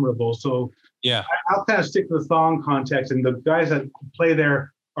be memorable. So Yeah. I'll kind of stick to the song context, and the guys that play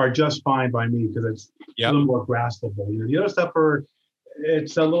there are just fine by me because it's a little more graspable. The other stuff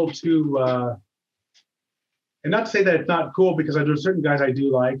it's a little too, and not to say that it's not cool because there's certain guys I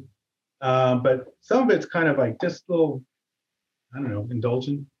do like, but some of it's kind of like just a little, I don't know,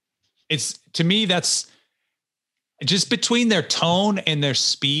 indulgent. It's, to me, that's just between their tone and their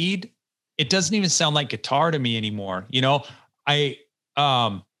speed. It doesn't even sound like guitar to me anymore. I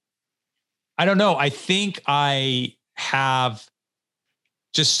don't know. I think I have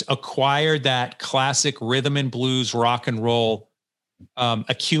just acquired that classic rhythm and blues, rock and roll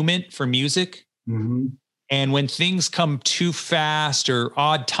acumen for music. Mm-hmm. And when things come too fast or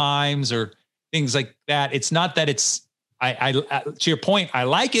odd times or things like that, it's not that it's, I to your point, I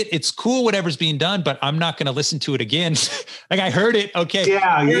like it. It's cool, whatever's being done, but I'm not going to listen to it again. Like I heard it. Okay.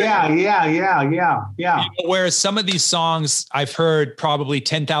 Yeah. Whereas some of these songs I've heard probably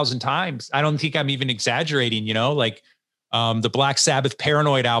 10,000 times. I don't think I'm even exaggerating, like the Black Sabbath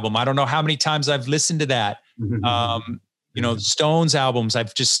Paranoid album. I don't know how many times I've listened to that. The Stones albums,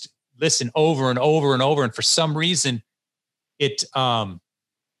 I've just listened over and over and over. And for some reason I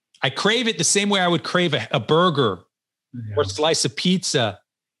crave it the same way I would crave a burger or a slice of pizza.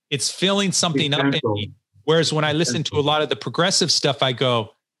 It's filling something up in me. Whereas when I listen to a lot of the progressive stuff, I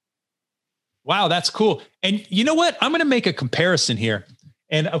go, wow, that's cool. And you know what? I'm going to make a comparison here.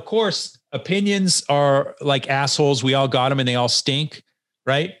 And of course, opinions are like assholes. We all got them and they all stink,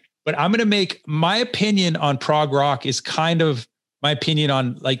 right? But I'm going to make my opinion on prog rock is kind of my opinion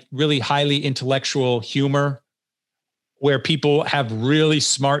on like really highly intellectual humor where people have really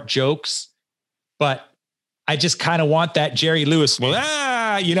smart jokes, but I just kind of want that Jerry Lewis. Well,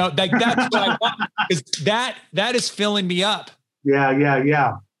 like that's what I want, because that is filling me up. Yeah.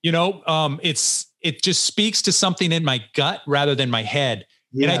 It just speaks to something in my gut rather than my head.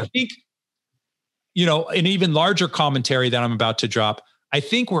 Yeah. And I think, an even larger commentary that I'm about to drop, I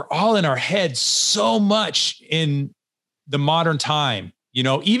think we're all in our heads so much in the modern time,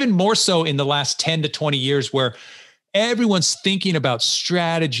 even more so in the last 10 to 20 years where everyone's thinking about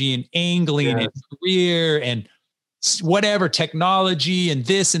strategy and angling and career and whatever technology and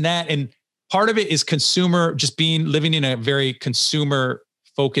this and that. And part of it is living in a very consumer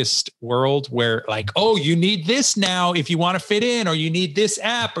focused world where like, oh, you need this now if you want to fit in, or you need this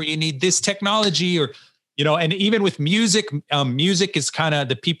app, or you need this technology, or, and even with music, music is kind of,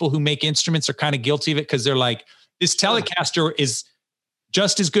 the people who make instruments are kind of guilty of it. Cause they're like, this Telecaster is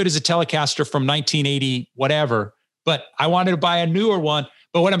just as good as a Telecaster from 1980, whatever, but I wanted to buy a newer one.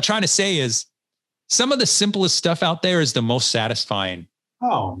 But what I'm trying to say is some of the simplest stuff out there is the most satisfying.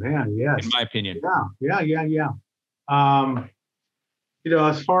 Oh man. Yes. In my opinion. Yeah.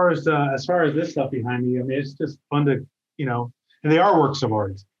 As far as this stuff behind me, I mean, it's just fun to, and they are works of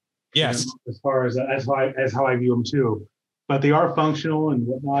art. Yes. As far as how I view them too, but they are functional and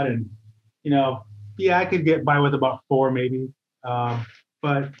whatnot. And, I could get by with about 4 maybe.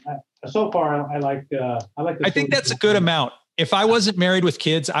 But so far I like. I think that's a good amount. If I wasn't married with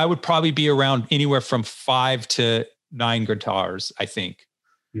kids, I would probably be around anywhere from 5 to 9 guitars, I think.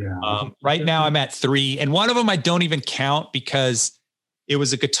 Yeah. Right now I'm at 3, and one of them I don't even count because it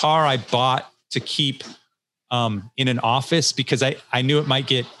was a guitar I bought to keep in an office because I knew it might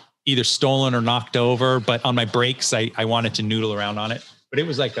get either stolen or knocked over, but on my breaks, I wanted to noodle around on it, but it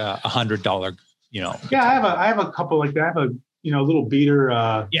was like $100, Yeah. I have a couple like that. I have a, little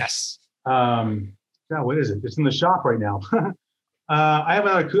beater. Yes. What is it? It's in the shop right now. I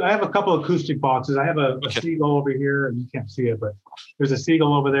have a couple acoustic boxes. I have a Seagull over here, and you can't see it, but there's a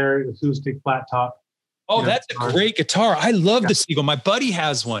Seagull over there, acoustic flat top. Oh, that's a great guitar. I love the Seagull. My buddy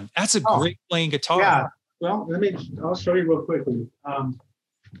has one. That's a great playing guitar. Yeah. Well, I'll show you real quickly.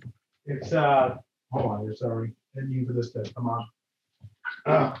 It's hold on here, sorry. I didn't mean for this to come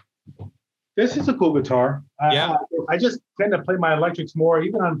on. This is a cool guitar. I just tend to play my electrics more,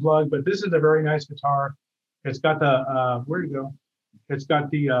 even unplugged, but this is a very nice guitar. It's got the where'd it go? It's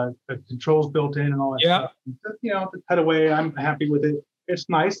got the controls built in and all that stuff. The cutaway, I'm happy with it. It's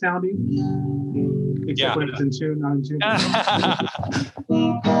nice sounding. Except when it's in tune, not in tune.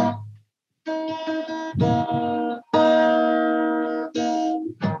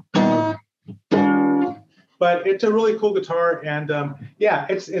 But it's a really cool guitar, and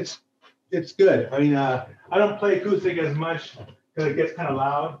it's good. I mean, I don't play acoustic as much because it gets kind of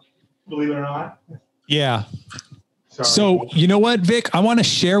loud, believe it or not. Yeah. Sorry. So you know what, Vic? I want to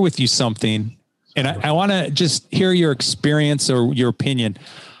share with you something, and I want to just hear your experience or your opinion.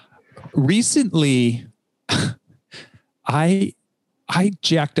 recently I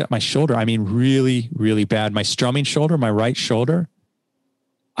jacked up my shoulder. I mean, really, really bad. My strumming shoulder, my right shoulder.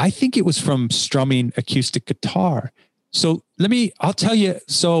 I think it was from strumming acoustic guitar. So I'll tell you.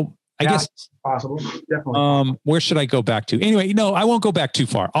 So I guess possible. Definitely. Where should I go back to? Anyway, no, I won't go back too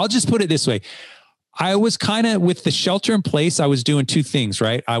far. I'll just put it this way. I was kind of with the shelter in place. I was doing two things,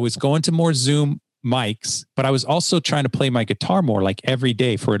 right? I was going to more Zoom mics, but I was also trying to play my guitar more, like every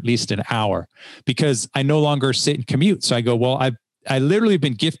day for at least an hour, because I no longer sit and commute. So I go, well, I literally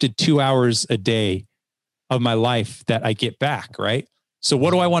been gifted 2 hours a day of my life that I get back. Right. So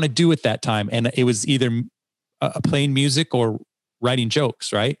what do I want to do at that time? And it was either playing music or writing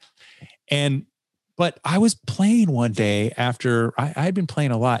jokes. Right. But I was playing one day after I had been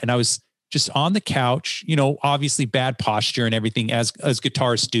playing a lot, and I was just on the couch, obviously bad posture and everything as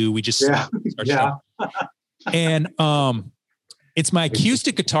guitarists do. We just, and, it's my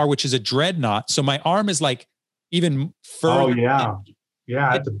acoustic guitar, which is a dreadnought. So my arm is like even further. Oh yeah.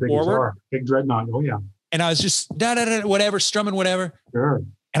 Yeah. That's a big guitar, big dreadnought. Oh yeah. And I was just whatever, strumming, whatever. Sure.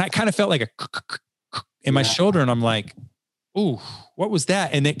 And I kind of felt like in my shoulder. And I'm like, ooh, what was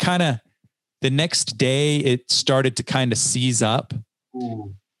that? And it kind of, the next day it started to kind of seize up.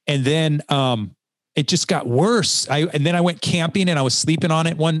 Ooh. And then, it just got worse. And then I went camping and I was sleeping on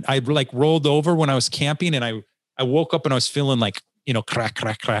it. I like rolled over when I was camping, and I woke up and I was feeling like, crack,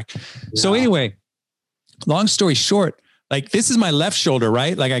 crack, crack. Yeah. So anyway, long story short, like this is my left shoulder,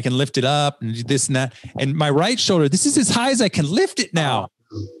 right? Like I can lift it up and do this and that. And my right shoulder, this is as high as I can lift it now,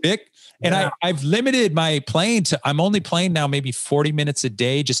 Vic. And I've limited my playing to, I'm only playing now maybe 40 minutes a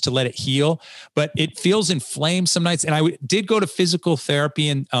day just to let it heal, but it feels inflamed some nights. And I did go to physical therapy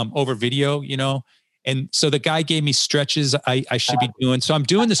and over video, and so the guy gave me stretches I should be doing. So I'm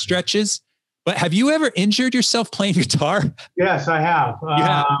doing the stretches. But have you ever injured yourself playing guitar? Yes, I have. You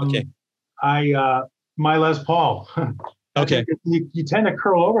have? Okay. My Les Paul. Okay. You tend to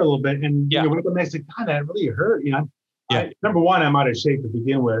curl over a little bit, and you wake up next to God, that really hurt. Number one, I'm out of shape to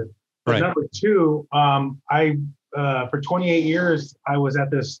begin with. But number two, for 28 years, I was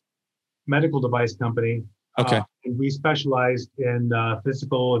at this medical device company. Okay. And we specialized in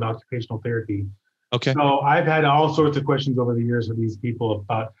physical and occupational therapy. Okay. So I've had all sorts of questions over the years with these people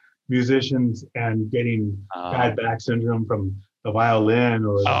about musicians and getting bad back syndrome from the violin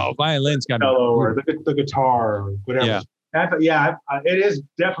or violin's got cello or the guitar or whatever. Yeah. It is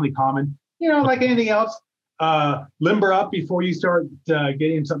definitely common. Like anything else. Limber up before you start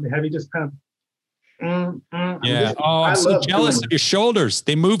getting something heavy. Just kind of. I'm so jealous of your shoulders.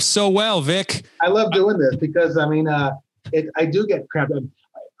 They move so well, Vic. I love doing this because I do get cramped.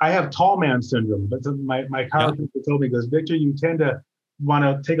 I have tall man syndrome, but my chiropractor told me, goes, Victor, you tend to want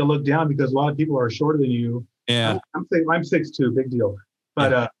to take a look down because a lot of people are shorter than you. Yeah, I'm 6'2", big deal.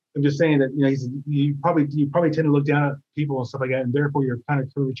 But I'm just saying that you probably tend to look down at people and stuff like that, and therefore you're kind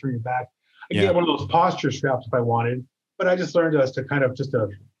of curvatures your back. I get one of those posture straps if I wanted, but I just learned to kind of just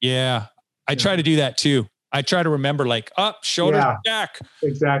I try to do that too. I try to remember like up, shoulders back.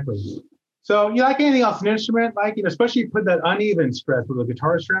 Exactly. So like anything else, an instrument, like especially put that uneven stress with a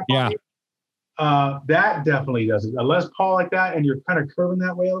guitar strap on you, that definitely does it. A Les Paul like that, and you're kind of curving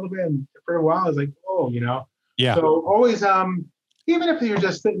that way a little bit, and for a while it's like, Yeah. So always, even if you're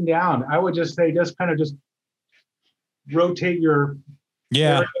just sitting down, I would just say just rotate your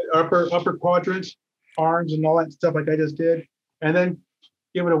upper quadrant, arms and all that stuff like I just did, and then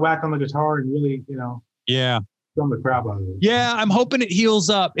give it a whack on the guitar and really, film the crap out of it. Yeah, I'm hoping it heals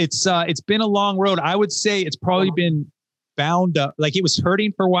up. It's been a long road. I would say it's probably been bound up. Like it was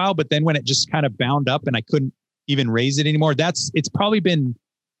hurting for a while, but then when it just kind of bound up and I couldn't even raise it anymore, it's probably been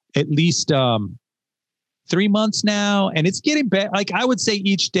at least 3 months now, and it's getting better. Like I would say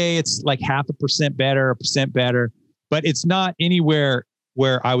each day it's like 0.5% better, 1% better, but it's not anywhere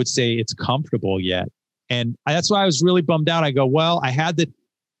where I would say it's comfortable yet. And that's why I was really bummed out. I go, well, I had the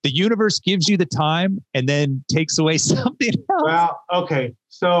universe gives you the time and then takes away something else. Well, okay.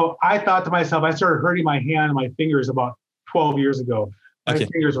 So I thought to myself, I started hurting my hand and my fingers about 12 years ago. My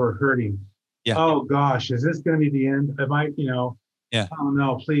fingers were hurting. Yeah. Oh gosh, is this going to be the end? Am I, Yeah. Oh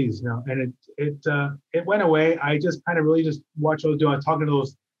no, please, no. And it went away. I just kind of really just watched what I was doing. I was talking to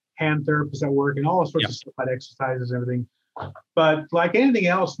those hand therapists at work and all sorts of stuff about exercises and everything. But like anything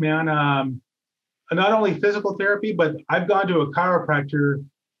else, man, not only physical therapy, but I've gone to a chiropractor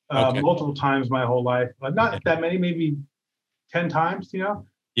multiple times my whole life. Not that many, maybe 10 times, Yeah.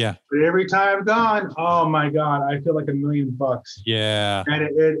 But every time I've gone, oh my God, I feel like $1 million. Yeah. And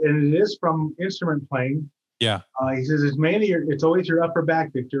it is from instrument playing. Yeah. He says it's always your upper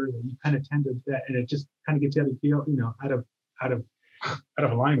back, Victor. And you kind of tend to that, and it just kind of gets you out of feel, out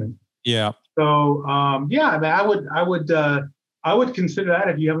of alignment. Yeah. So yeah, I mean, I would consider that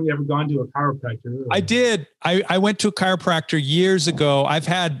if you haven't ever gone to a chiropractor. I did. I went to a chiropractor years ago. I've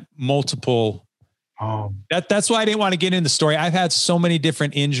had multiple. That's why I didn't want to get into the story. I've had so many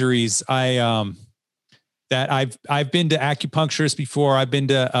different injuries. That I've been to acupuncturists before. I've been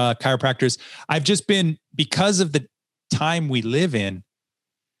to chiropractors. I've just been, because of the time we live in,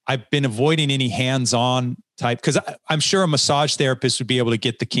 I've been avoiding any hands-on type, because I'm sure a massage therapist would be able to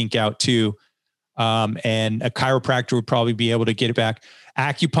get the kink out too. And a chiropractor would probably be able to get it back.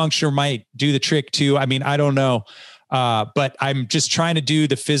 Acupuncture might do the trick too. I mean, I don't know. But I'm just trying to do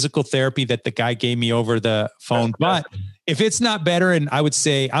the physical therapy that the guy gave me over the phone. But if it's not better, and I would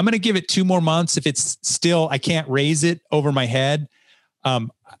say I'm going to give it 2 more months. If it's still, I can't raise it over my head. I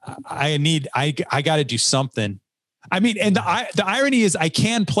got to do something. I mean, and the irony is I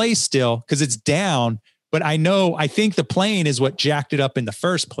can play still because it's down, but I think the playing is what jacked it up in the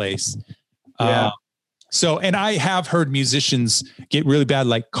first place. Yeah. And I have heard musicians get really bad,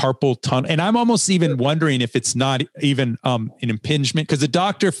 like carpal tunnel. And I'm almost even wondering if it's not even an impingement, because the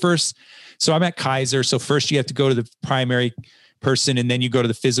doctor first, so I'm at Kaiser. So first you have to go to the primary person and then you go to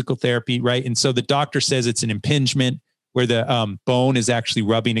the physical therapy. Right. And so the doctor says it's an impingement where the bone is actually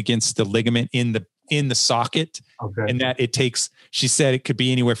rubbing against the ligament in the socket. Okay. And that it takes, she said it could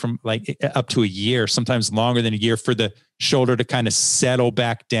be anywhere from like up to a year, sometimes longer than a year, for the shoulder to kind of settle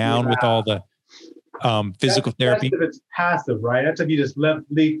back down with all the physical therapy. That's if it's passive, right? That's if you just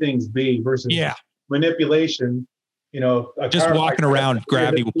leave things be versus manipulation. You know, just walking around,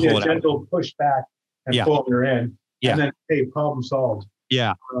 gravity will pull it out. Gentle push back and pull your in, and then hey, problem solved.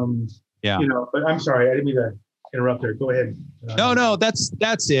 Yeah. You know, but I'm sorry, I didn't mean to interrupt there. Go ahead. No,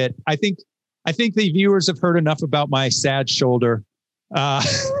 that's it. I think the viewers have heard enough about my sad shoulder. I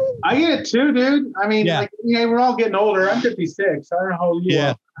get it too, dude. I mean, we're all getting older. I'm 56. I don't know how old you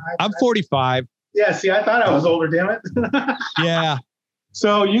are. I'm 45. Yeah, see, I thought I was older, damn it. Yeah.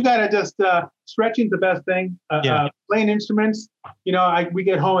 So you got to just, stretching's the best thing. Playing instruments, you know, we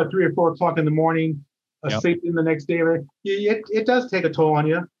get home at 3 or 4 o'clock in the morning, sleeping the next day. It does take a toll on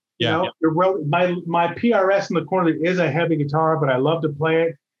you. You know, my PRS in the corner is a heavy guitar, but I love to play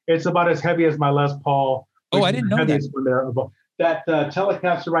it. It's about as heavy as my Les Paul. Oh, I didn't know that. That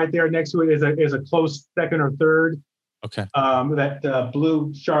Telecaster right there next to it is a close second or third. Okay. That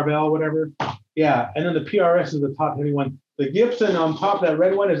blue Charvel, whatever. Yeah, and then the PRS is the top heavy one. The Gibson on top of that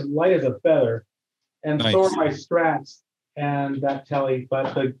red one is light as a feather, and so are my Strats and that Tele.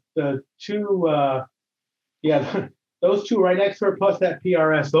 But the two, those two right next to her plus that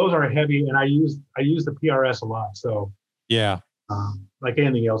PRS, those are heavy, and I use the PRS a lot. So like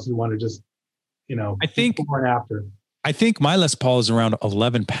anything else, you want to just, you know, I think before and after. I think my Les Paul is around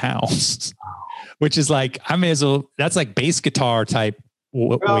 11 pounds, which is like, I may as well, that's like bass guitar type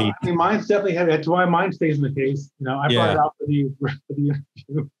weight. I mean, mine's definitely heavy. That's why mine stays in the case. You know, I brought it out for the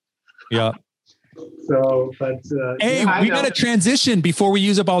interview. Yeah. So, but hey, we got to transition before we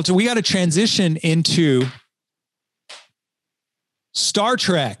use up all. We got to transition into Star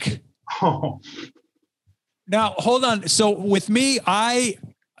Trek. Oh. Now, hold on. So with me,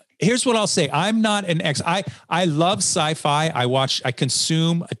 here's what I'll say. I'm not an I love sci-fi. I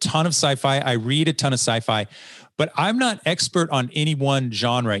consume a ton of sci-fi. I read a ton of sci-fi, but I'm not expert on any one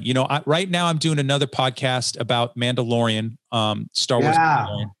genre. You know, right now I'm doing another podcast about Mandalorian, Star Wars.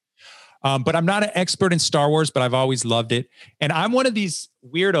 Mandalorian. But I'm not an expert in Star Wars, but I've always loved it. And I'm one of these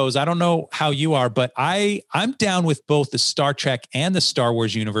weirdos. I don't know how you are, but I'm down with both the Star Trek and the Star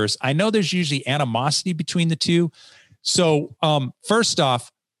Wars universe. I know there's usually animosity between the two. So first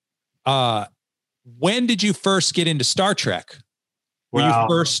off, when did you first get into Star Trek? Were you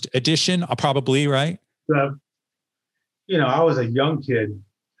first edition? Probably, right? You know, I was a young kid.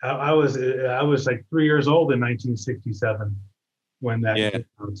 I was like 3 years old in 1967 when that came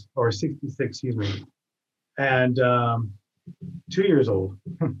out, or 66, excuse me, and 2 years old.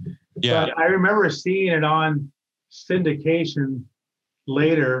 Yeah, but I remember seeing it on syndication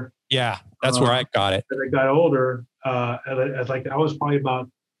later. Yeah, that's where I got it. As I got older, as like I was probably about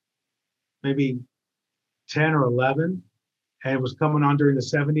maybe 10 or 11, and it was coming on during the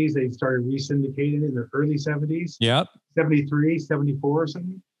 70s. They started re-syndicating it in the early 70s. Yep. 73, 74 or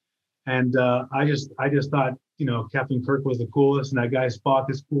something. And I just thought, you know, Captain Kirk was the coolest, and that guy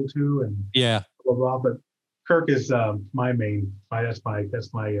Spock is cool too, and blah blah. But Kirk is my main. That's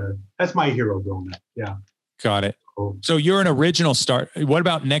my hero growing up. Yeah. Got it. So you're an original Star. What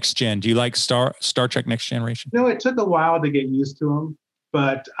about Next Gen? Do you like Star Trek Next Generation? No, it took a while to get used to them,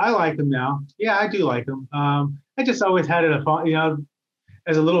 but I like them now. Yeah, I do like them. I just always had it you know,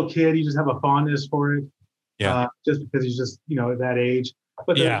 as a little kid, you just have a fondness for it. Yeah. Just because he's just, you know, at that age.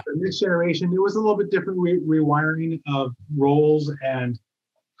 But the Next Generation, it was a little bit different rewiring of roles and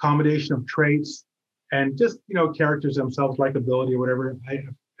combination of traits and just, characters themselves, likability or whatever. I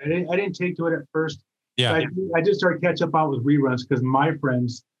didn't take to it at first. Yeah. I did start catch up on with reruns because my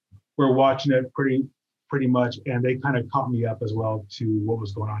friends were watching it pretty much, and they kind of caught me up as well to what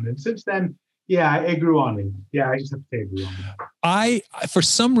was going on. And since then, yeah, it grew on me. Yeah, I just have to say it grew on me. For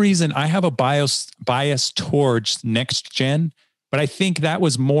some reason, I have a bias towards next gen, but I think that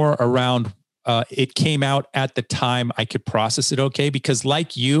was more around, it came out at the time I could process it okay. Because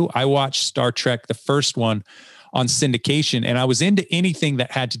like you, I watched Star Trek, the first one, on syndication, and I was into anything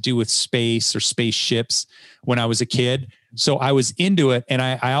that had to do with space or spaceships when I was a kid. So I was into it. And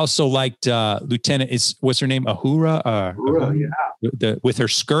I also liked Lieutenant, what's her name? Uhura? Uhura, yeah. With her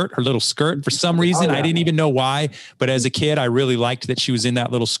skirt, her little skirt. For some reason, I didn't even know why, but as a kid, I really liked that she was in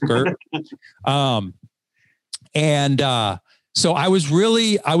that little skirt. So I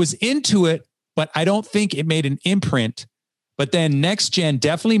was into it, but I don't think it made an imprint. But then Next Gen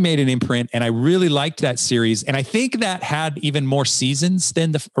definitely made an imprint, and I really liked that series. And I think that had even more seasons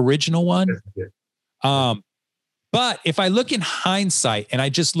than the original one. But if I look in hindsight and I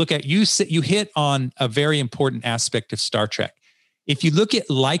just look at you hit on a very important aspect of Star Trek. If you look at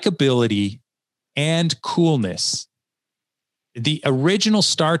likability and coolness, the original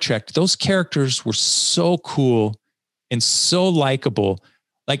Star Trek, those characters were so cool and so likable.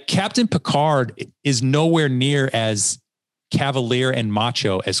 Like Captain Picard is nowhere near as cavalier and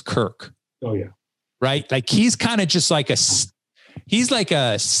macho as Kirk. Oh yeah. Right? Like he's kind of just like he's like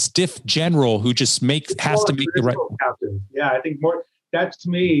a stiff general who just has to make the right captain. Yeah, I think more that's to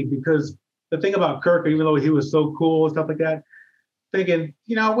me, because the thing about Kirk, even though he was so cool and stuff like that, thinking,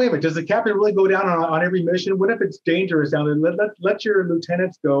 wait a minute, does the captain really go down on every mission? What if it's dangerous down there? Let your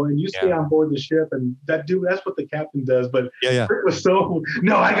lieutenants go and you stay on board the ship, and that's what the captain does. But Kirk was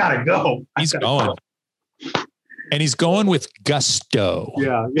no, I gotta go. He's going. And he's going with gusto.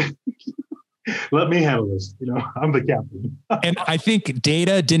 Yeah. Let me handle this. I'm the captain. And I think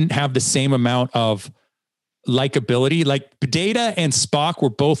Data didn't have the same amount of likability. Like Data and Spock were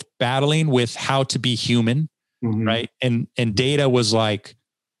both battling with how to be human, right? And Data was like,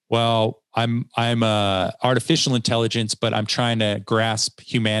 well, I'm a artificial intelligence, but I'm trying to grasp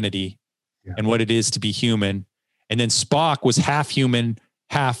humanity and what it is to be human. And then Spock was half human,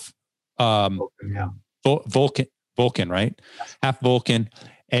 half Vulcan, right? Half Vulcan.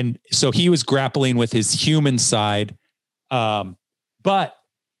 And so he was grappling with his human side. But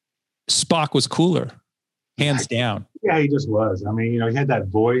Spock was cooler, hands down. Yeah, he just was. I mean, he had that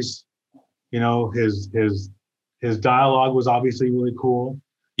voice, his dialogue was obviously really cool.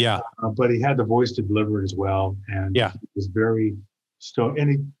 Yeah. But he had the voice to deliver it as well. And he was very and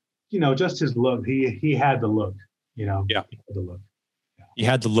he, just his look, he had the look, He had the look. He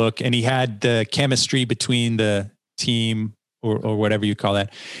had the look, and he had the chemistry between the team or whatever you call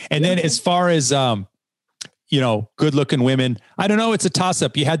that. And then as far as, good looking women, I don't know. It's a toss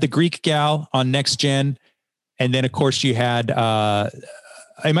up. You had the Greek gal on Next Gen. And then of course you had, am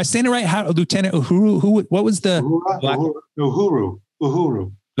I saying it right? Lieutenant Uhuru, what was the Uhuru.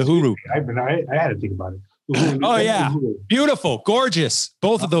 Uhuru. I had to think about it. Uhuru. Oh yeah. Uhuru. Beautiful. Gorgeous.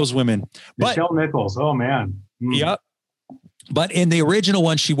 Both of those women. Michelle Nichols. Oh man. Yep. But in the original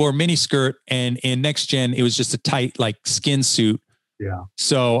one, she wore a mini skirt, and in Next Gen, it was just a tight, like skin suit. Yeah.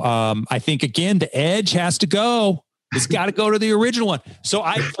 So I think again, the edge has to go. It's got to go to the original one. So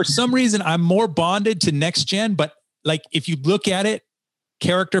for some reason, I'm more bonded to Next Gen. But like, if you look at it,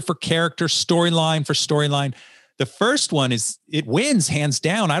 character for character, storyline for storyline, the first one it wins hands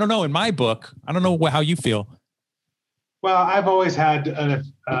down. I don't know. In my book, I don't know how you feel. Well, I've always had an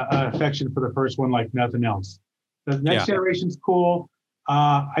affection for the first one, like nothing else. The Next Generation's cool.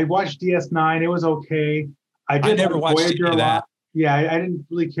 I watched DS9. It was okay. I never watched Voyager a lot. Yeah, I didn't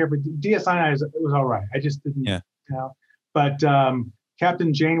really care, but DS9 it was all right. I just didn't. Yeah. But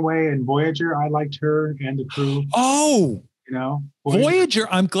Captain Janeway and Voyager, I liked her and the crew. Oh, Voyager.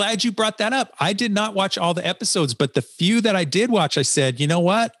 I'm glad you brought that up. I did not watch all the episodes, but the few that I did watch, I said, you know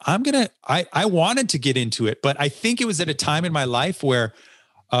what? I wanted to get into it, but I think it was at a time in my life where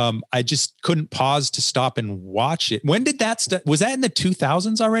I just couldn't pause to stop and watch it. When did that was that in the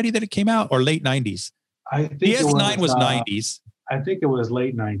 2000s already that it came out, or late 90s? I think DS9 was 90s. I think it was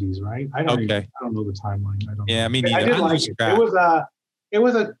late 90s, right? I don't know the timeline. I don't know. I mean, I did like it. It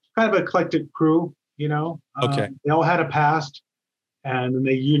was a kind of eclectic crew, Okay. They all had a past, and then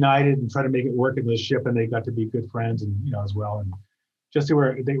they united and tried to make it work in the ship, and they got to be good friends, and as well. And just they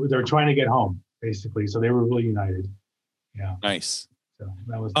were trying to get home, basically. So they were really united. Yeah. Nice. So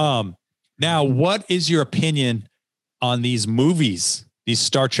that was now, what is your opinion on these movies these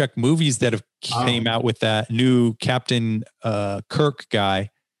Star Trek movies that have came out with that new Captain Kirk guy.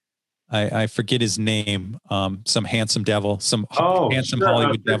 I forget his name. Some handsome devil, some handsome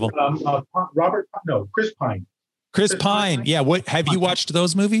Hollywood devil. Chris Pine. Chris Pine. Yeah. What have you watched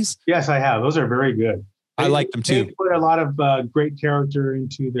those movies? Yes, I have. Those are very good. I like them too. They put a lot of great character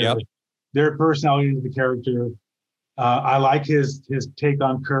into their personality into the character. I like his take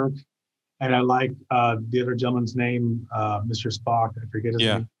on Kirk, and I like the other gentleman's name, Mr. Spock. I forget his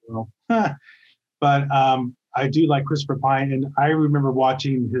name. But I do like Christopher Pine, and I remember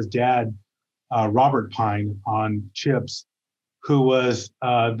watching his dad, Robert Pine, on Chips, who was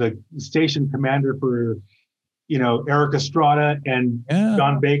the station commander for, Eric Estrada and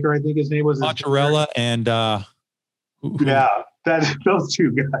John Baker, I think his name was. Poncherella and those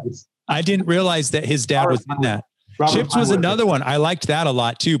two guys. I didn't realize that his dad was in that. Robert Chips Pine was another one. I liked that a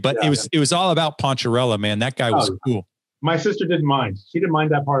lot too, but it was all about Poncherella, man. That guy was cool. My sister didn't mind. She didn't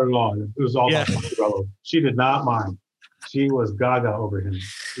mind that part at all. It was all about Poncherella. She did not mind. She was gaga over him,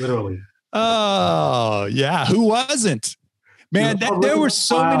 literally. Oh, yeah. Who wasn't? Man, there were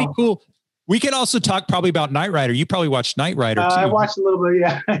so many cool. We can also talk probably about Knight Rider. You probably watched Knight Rider too. I watched a little bit,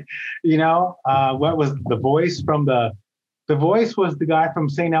 yeah. What was the voice from the voice was the guy from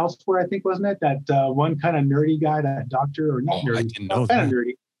St. Elsewhere, I think, wasn't it? That one kind of nerdy guy, that doctor, or not nerdy. I didn't know kind of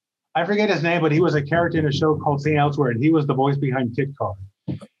nerdy. I forget his name, but he was a character in a show called St. Elsewhere, and he was the voice behind Kid Car.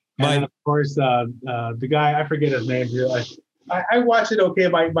 And then, of course, the guy, I forget his name. I watched it okay.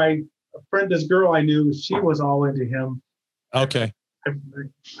 My friend, this girl I knew, she was all into him. Okay. I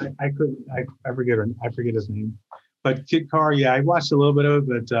forget his name. But Kid Car, I watched a little bit of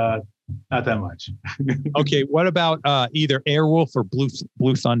it, but not that much. Okay. What about either Airwolf or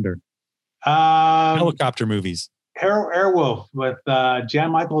Blue Thunder? Helicopter movies. Airwolf with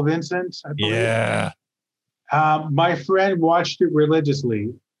Jan Michael Vincent. I believe. Yeah. My friend watched it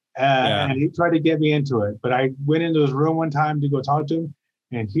religiously, and he tried to get me into it. But I went into his room one time to go talk to him,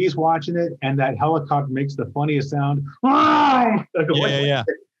 and he's watching it, and that helicopter makes the funniest sound. What the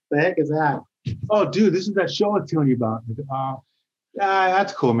heck is that? Oh, dude, this is that show I was telling you about.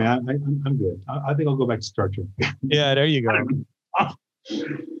 That's cool, man. I'm good. I think I'll go back to Star Trek. Yeah, there you go.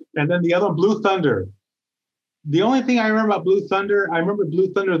 And then the other, Blue Thunder. The only thing I remember about Blue Thunder, I remember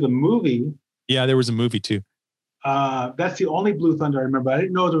Blue Thunder, the movie. Yeah, there was a movie too. That's the only Blue Thunder I remember. I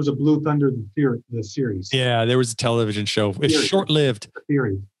didn't know there was a Blue Thunder, the series. Yeah, there was a television show. It's short-lived.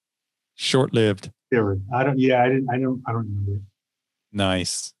 Theory. Short-lived. Theory. I don't remember it.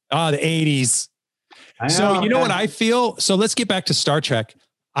 Nice. The 80s. So you know what I feel? So let's get back to Star Trek.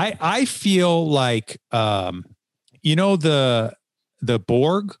 I feel like the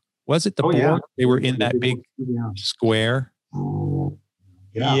Borg, was it the Borg? Yeah. They were in that big square.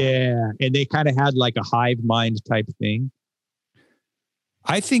 Yeah. And they kind of had like a hive mind type thing.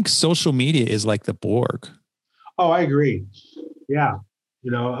 I think social media is like the Borg. Oh, I agree. Yeah.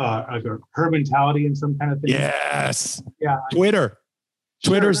 Like a herd mentality and some kind of thing. Yes. Yeah.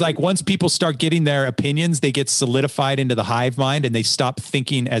 Twitter's like once people start getting their opinions, they get solidified into the hive mind and they stop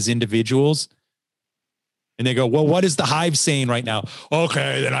thinking as individuals. And they go, well, what is the hive saying right now?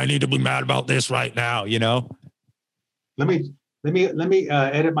 Okay, then I need to be mad about this right now, Let me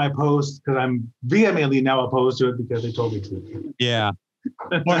edit my post because I'm vehemently now opposed to it because they told me to. Yeah.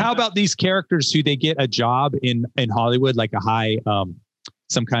 Or how about these characters who they get a job in Hollywood, like a high,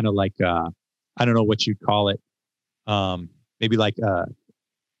 some kind of like, I don't know what you'd call it. Maybe like,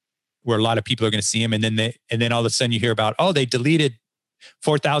 where a lot of people are going to see them. And then all of a sudden you hear about, they deleted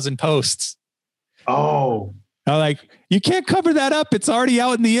 4,000 posts. Oh, I'm like, you can't cover that up. It's already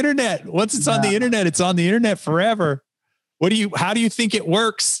out in the internet. Once it's on the internet, it's on the internet forever. How do you think it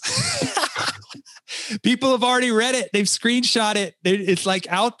works? People have already read it. They've screenshot it. It's like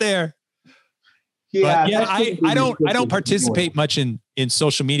out there. Yeah. But I don't participate much in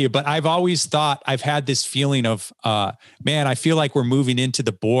social media, but I've always thought I've had this feeling of, man, I feel like we're moving into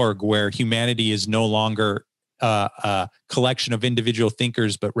the Borg where humanity is no longer a collection of individual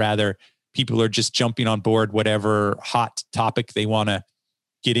thinkers, but rather people are just jumping on board whatever hot topic they want to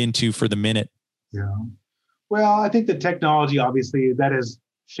get into for the minute. Yeah. Well, I think the technology, obviously, that has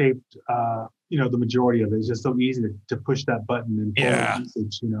shaped, the majority of it. It's just so easy to push that button and pull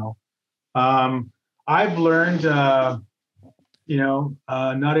message, I've learned, not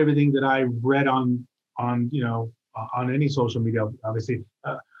everything that I read on any social media, obviously.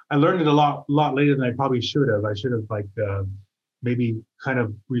 I learned it a lot later than I probably should have. I should have maybe kind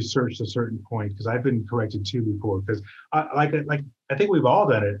of researched a certain point because I've been corrected too before. Because I think we've all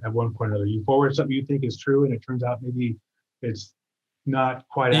done it at one point or another. You forward something you think is true, and it turns out maybe it's not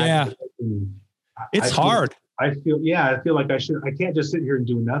quite accurate. It's hard. I feel like I can't just sit here and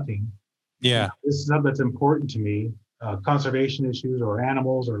do nothing. Yeah. This is something that's important to me, conservation issues or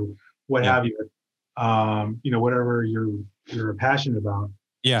animals or what have you. Whatever you're passionate about.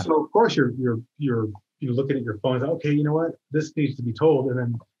 Yeah. So of course you're looking at your phone. Like, okay, you know what? This needs to be told, and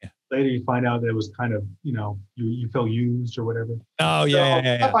then later you find out that it was kind of you feel used or whatever. Oh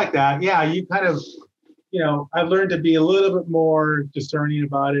yeah, stuff like that. Yeah, you kind of I've learned to be a little bit more discerning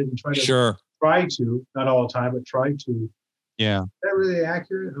about it and try to not all the time, but try to. Yeah. Is that really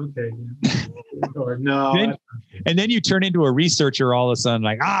accurate? Okay. Or no. And then you turn into a researcher all of a sudden,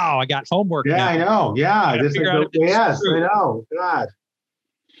 like, oh, I got homework. Yeah, now. I know. Yeah. Yes, I know. God.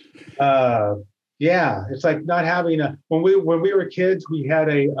 Yeah. It's like not having when we were kids, we had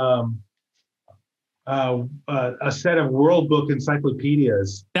a set of World Book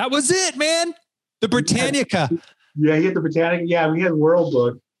encyclopedias. That was it, man. The Britannica. Yeah, he had the Britannica. Yeah, we had World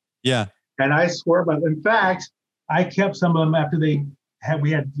Book. Yeah. And I swear by, in fact, I kept some of them after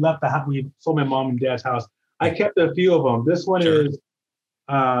we had left the house. We sold my mom and dad's house. I kept a few of them. This one is,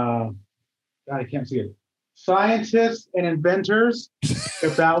 God, I can't see it. Scientists and Inventors.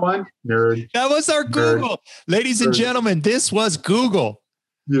 If that one, nerd. That was our Google, ladies and gentlemen. This was Google.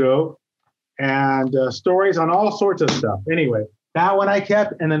 And stories on all sorts of stuff. Anyway, that one I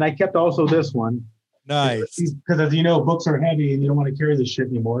kept, and then I kept also this one. Nice. Because as you know, books are heavy, and you don't want to carry this shit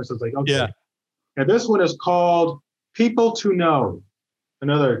anymore. So it's like, okay. Yeah. And this one is called People to Know,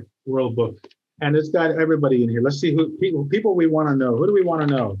 another World Book. And it's got everybody in here. Let's see who people we want to know. Who do we want to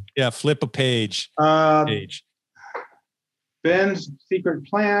know? Yeah, flip a page. Ben's Secret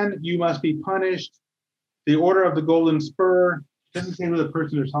Plan, You Must Be Punished, The Order of the Golden Spur. Doesn't say who the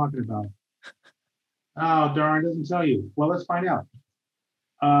person they're talking about. Oh, darn, doesn't tell you. Well, let's find out.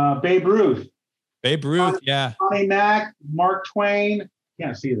 Babe Ruth. Babe Ruth, yeah. Connie Mack, Mark Twain.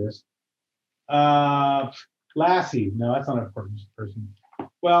 Can't see this. Lassie. No, that's not an important person.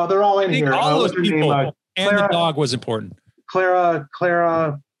 Well, they're all in here. All those people. And Clara, the dog was important. Clara,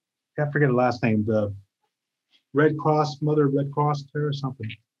 I forget the last name. The Red Cross, Mother Red Cross, Clara something.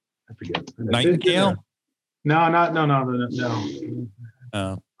 I forget. Nightingale? No.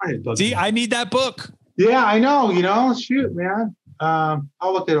 See, I need that book. Yeah, I know. Shoot, man. I'll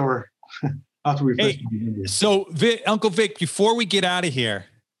look it over. I'll have to refresh. Hey, so Uncle Vic, before we get out of here,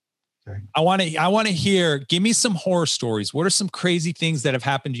 okay. I want to hear, give me some horror stories. What are some crazy things that have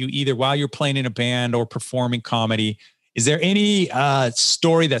happened to you either while you're playing in a band or performing comedy? Is there any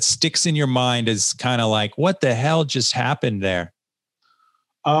story that sticks in your mind as kind of like, what the hell just happened there?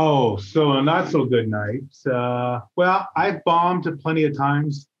 Oh, so a not so good night. Well, I bombed plenty of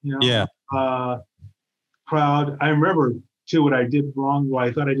times, Yeah. Crowd. I remember too what I did wrong. What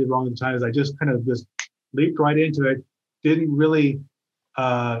I thought I did wrong at the time is I just kind of just leaped right into it. Didn't really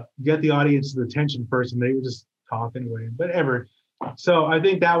get the audience's attention first, and they were just talking away. Whatever. So I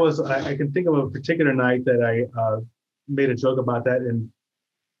think that was. I can think of a particular night that I made a joke about that, and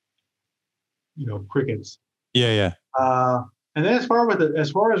crickets. Yeah. And then as far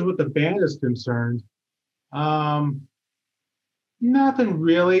as with the band is concerned, nothing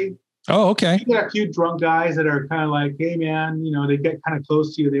really. Oh, okay. You get a few drunk guys that are kind of like, hey man, they get kind of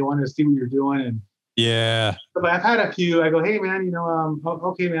close to you. They want to see what you're doing. And yeah. But I've had a few, I go, hey man,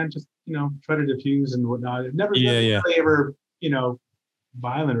 okay man, just, try to diffuse and whatnot. It never really ever,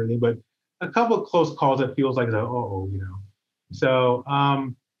 violent or anything, but a couple of close calls that feels like, So,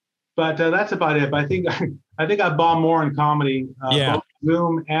 but that's about it. But I think I bomb more in comedy, both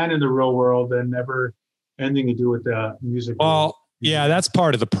Zoom and in the real world than ever anything to do with the music. Well, yeah, that's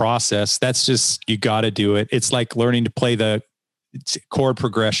part of the process. That's just, you got to do it. It's like learning to play the chord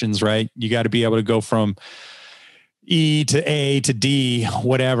progressions, right? You got to be able to go from E to A to D,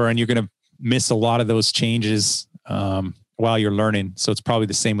 whatever. And you're going to miss a lot of those changes while you're learning. So it's probably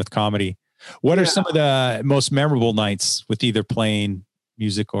the same with comedy. What are some of the most memorable nights with either playing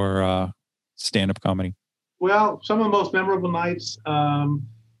music or stand-up comedy? Well, some of the most memorable nights.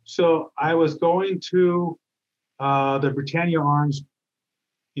 So I was going to the Britannia Arms,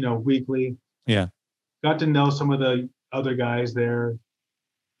 weekly. Yeah. Got to know some of the other guys there.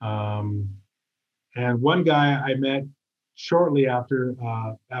 And one guy I met shortly after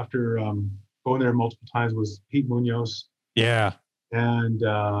going there multiple times was Pete Munoz. Yeah. And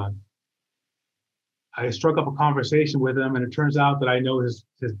I struck up a conversation with him, and it turns out that I know his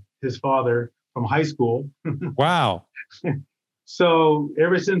father from high school. Wow. So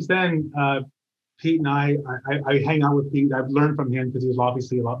ever since then, Pete and I hang out with Pete. I've learned from him because he was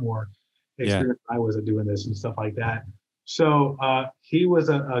obviously a lot more experienced than I was at doing this and stuff like that. So he was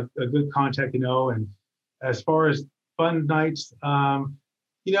a good contact, and as far as fun nights,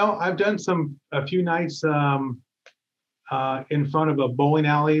 I've done a few nights in front of a bowling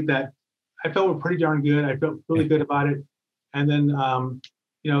alley that I felt were pretty darn good. I felt really good about it. And then,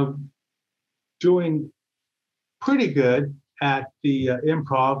 doing pretty good at the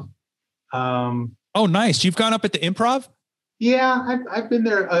Improv. Oh, nice. You've gone up at the Improv? Yeah, I've been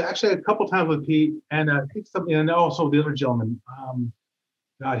there actually a couple times with Pete and I think something, and also the other gentleman.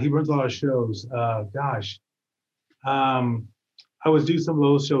 God, he runs a lot of shows. I was doing some of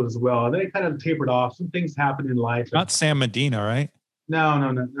those shows as well. And then it kind of tapered off. Some things happened in life. Not Sam Medina, right?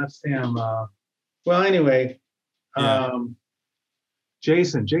 No, not Sam. Well, anyway, Yeah.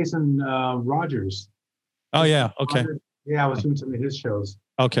 Jason Rogers. Oh, yeah. Okay. Rogers. Yeah, I was doing some of his shows.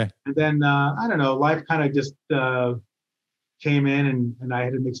 Okay. And then, I don't know, life kind of just came in and I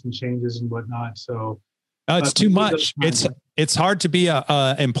had to make some changes and whatnot. So. Oh, it's too much. It's hard to be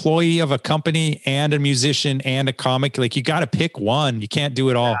a employee of a company and a musician and a comic. Like you got to pick one. You can't do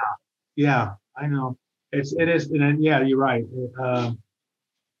it all. Yeah, I know. It is. And then, yeah, you're right.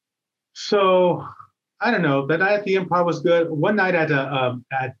 So I don't know. That night at the Improv was good. One night at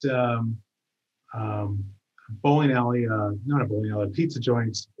bowling alley, not a bowling alley, pizza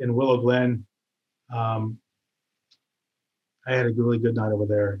joints in Willow Glen. I had a really good night over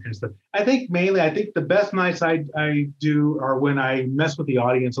there and stuff. I think the best nights I do are when I mess with the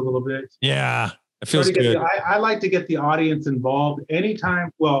audience a little bit. Yeah, it feels good. I like to get the audience involved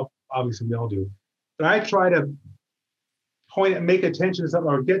anytime. Well, obviously we all do, but I try to make attention to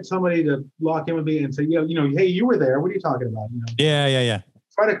something or get somebody to lock in with me and say, hey, you were there. What are you talking about? Yeah.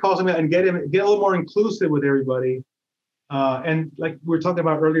 Try to call somebody and get a little more inclusive with everybody. And like we were talking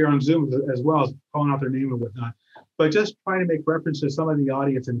about earlier on Zoom as well as calling out their name and whatnot. But just trying to make reference to some of the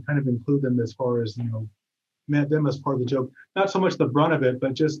audience and kind of include them as far as, them as part of the joke. Not so much the brunt of it,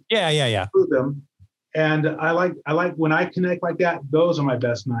 but just include them. And I like when I connect like that, those are my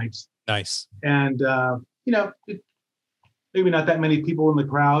best nights. Nice. And, maybe not that many people in the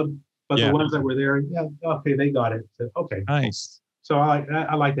crowd, but the ones that were there, yeah, okay, they got it. So, okay. Nice. So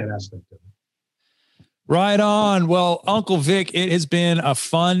I like that aspect of it. Right on. Well, Uncle Vic, it has been a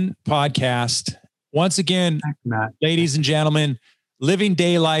fun podcast. Once again, thanks, Matt. Ladies and gentlemen, Living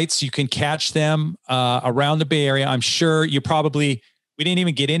Daylights, you can catch them around the Bay Area. I'm sure we didn't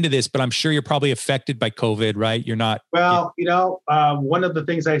even get into this, but I'm sure you're probably affected by COVID, right? You're not. Well, one of the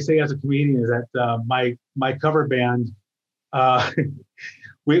things I say as a comedian is that my cover band,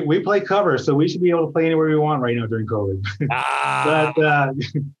 we play covers, so we should be able to play anywhere we want right now during COVID. But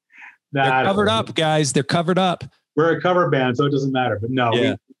they're covered up, guys. They're covered up. We're a cover band, so it doesn't matter. But no,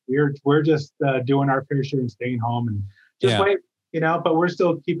 we're just doing our fair share and staying home and just wait, but we're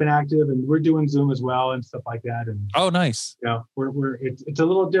still keeping active and we're doing Zoom as well and stuff like that. And oh, nice. It's a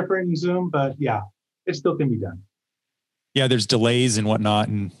little different in Zoom, but yeah, it still can be done. Yeah, there's delays and whatnot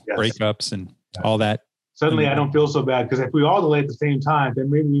and breakups and all that. Suddenly I don't feel so bad because if we all delay at the same time, then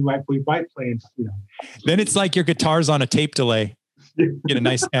maybe we might play. Then it's like your guitar's on a tape delay. Get a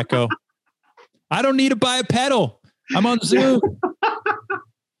nice echo. I don't need to buy a pedal. I'm on Zoom.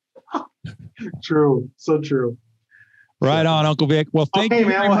 True. So true. Right on, Uncle Vic. Well, thank you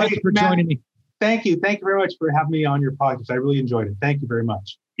very much for joining me. Thank you. Thank you very much for having me on your podcast. I really enjoyed it. Thank you very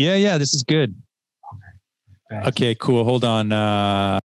much. Yeah. This is good. Okay. Thanks. Okay, cool. Hold on.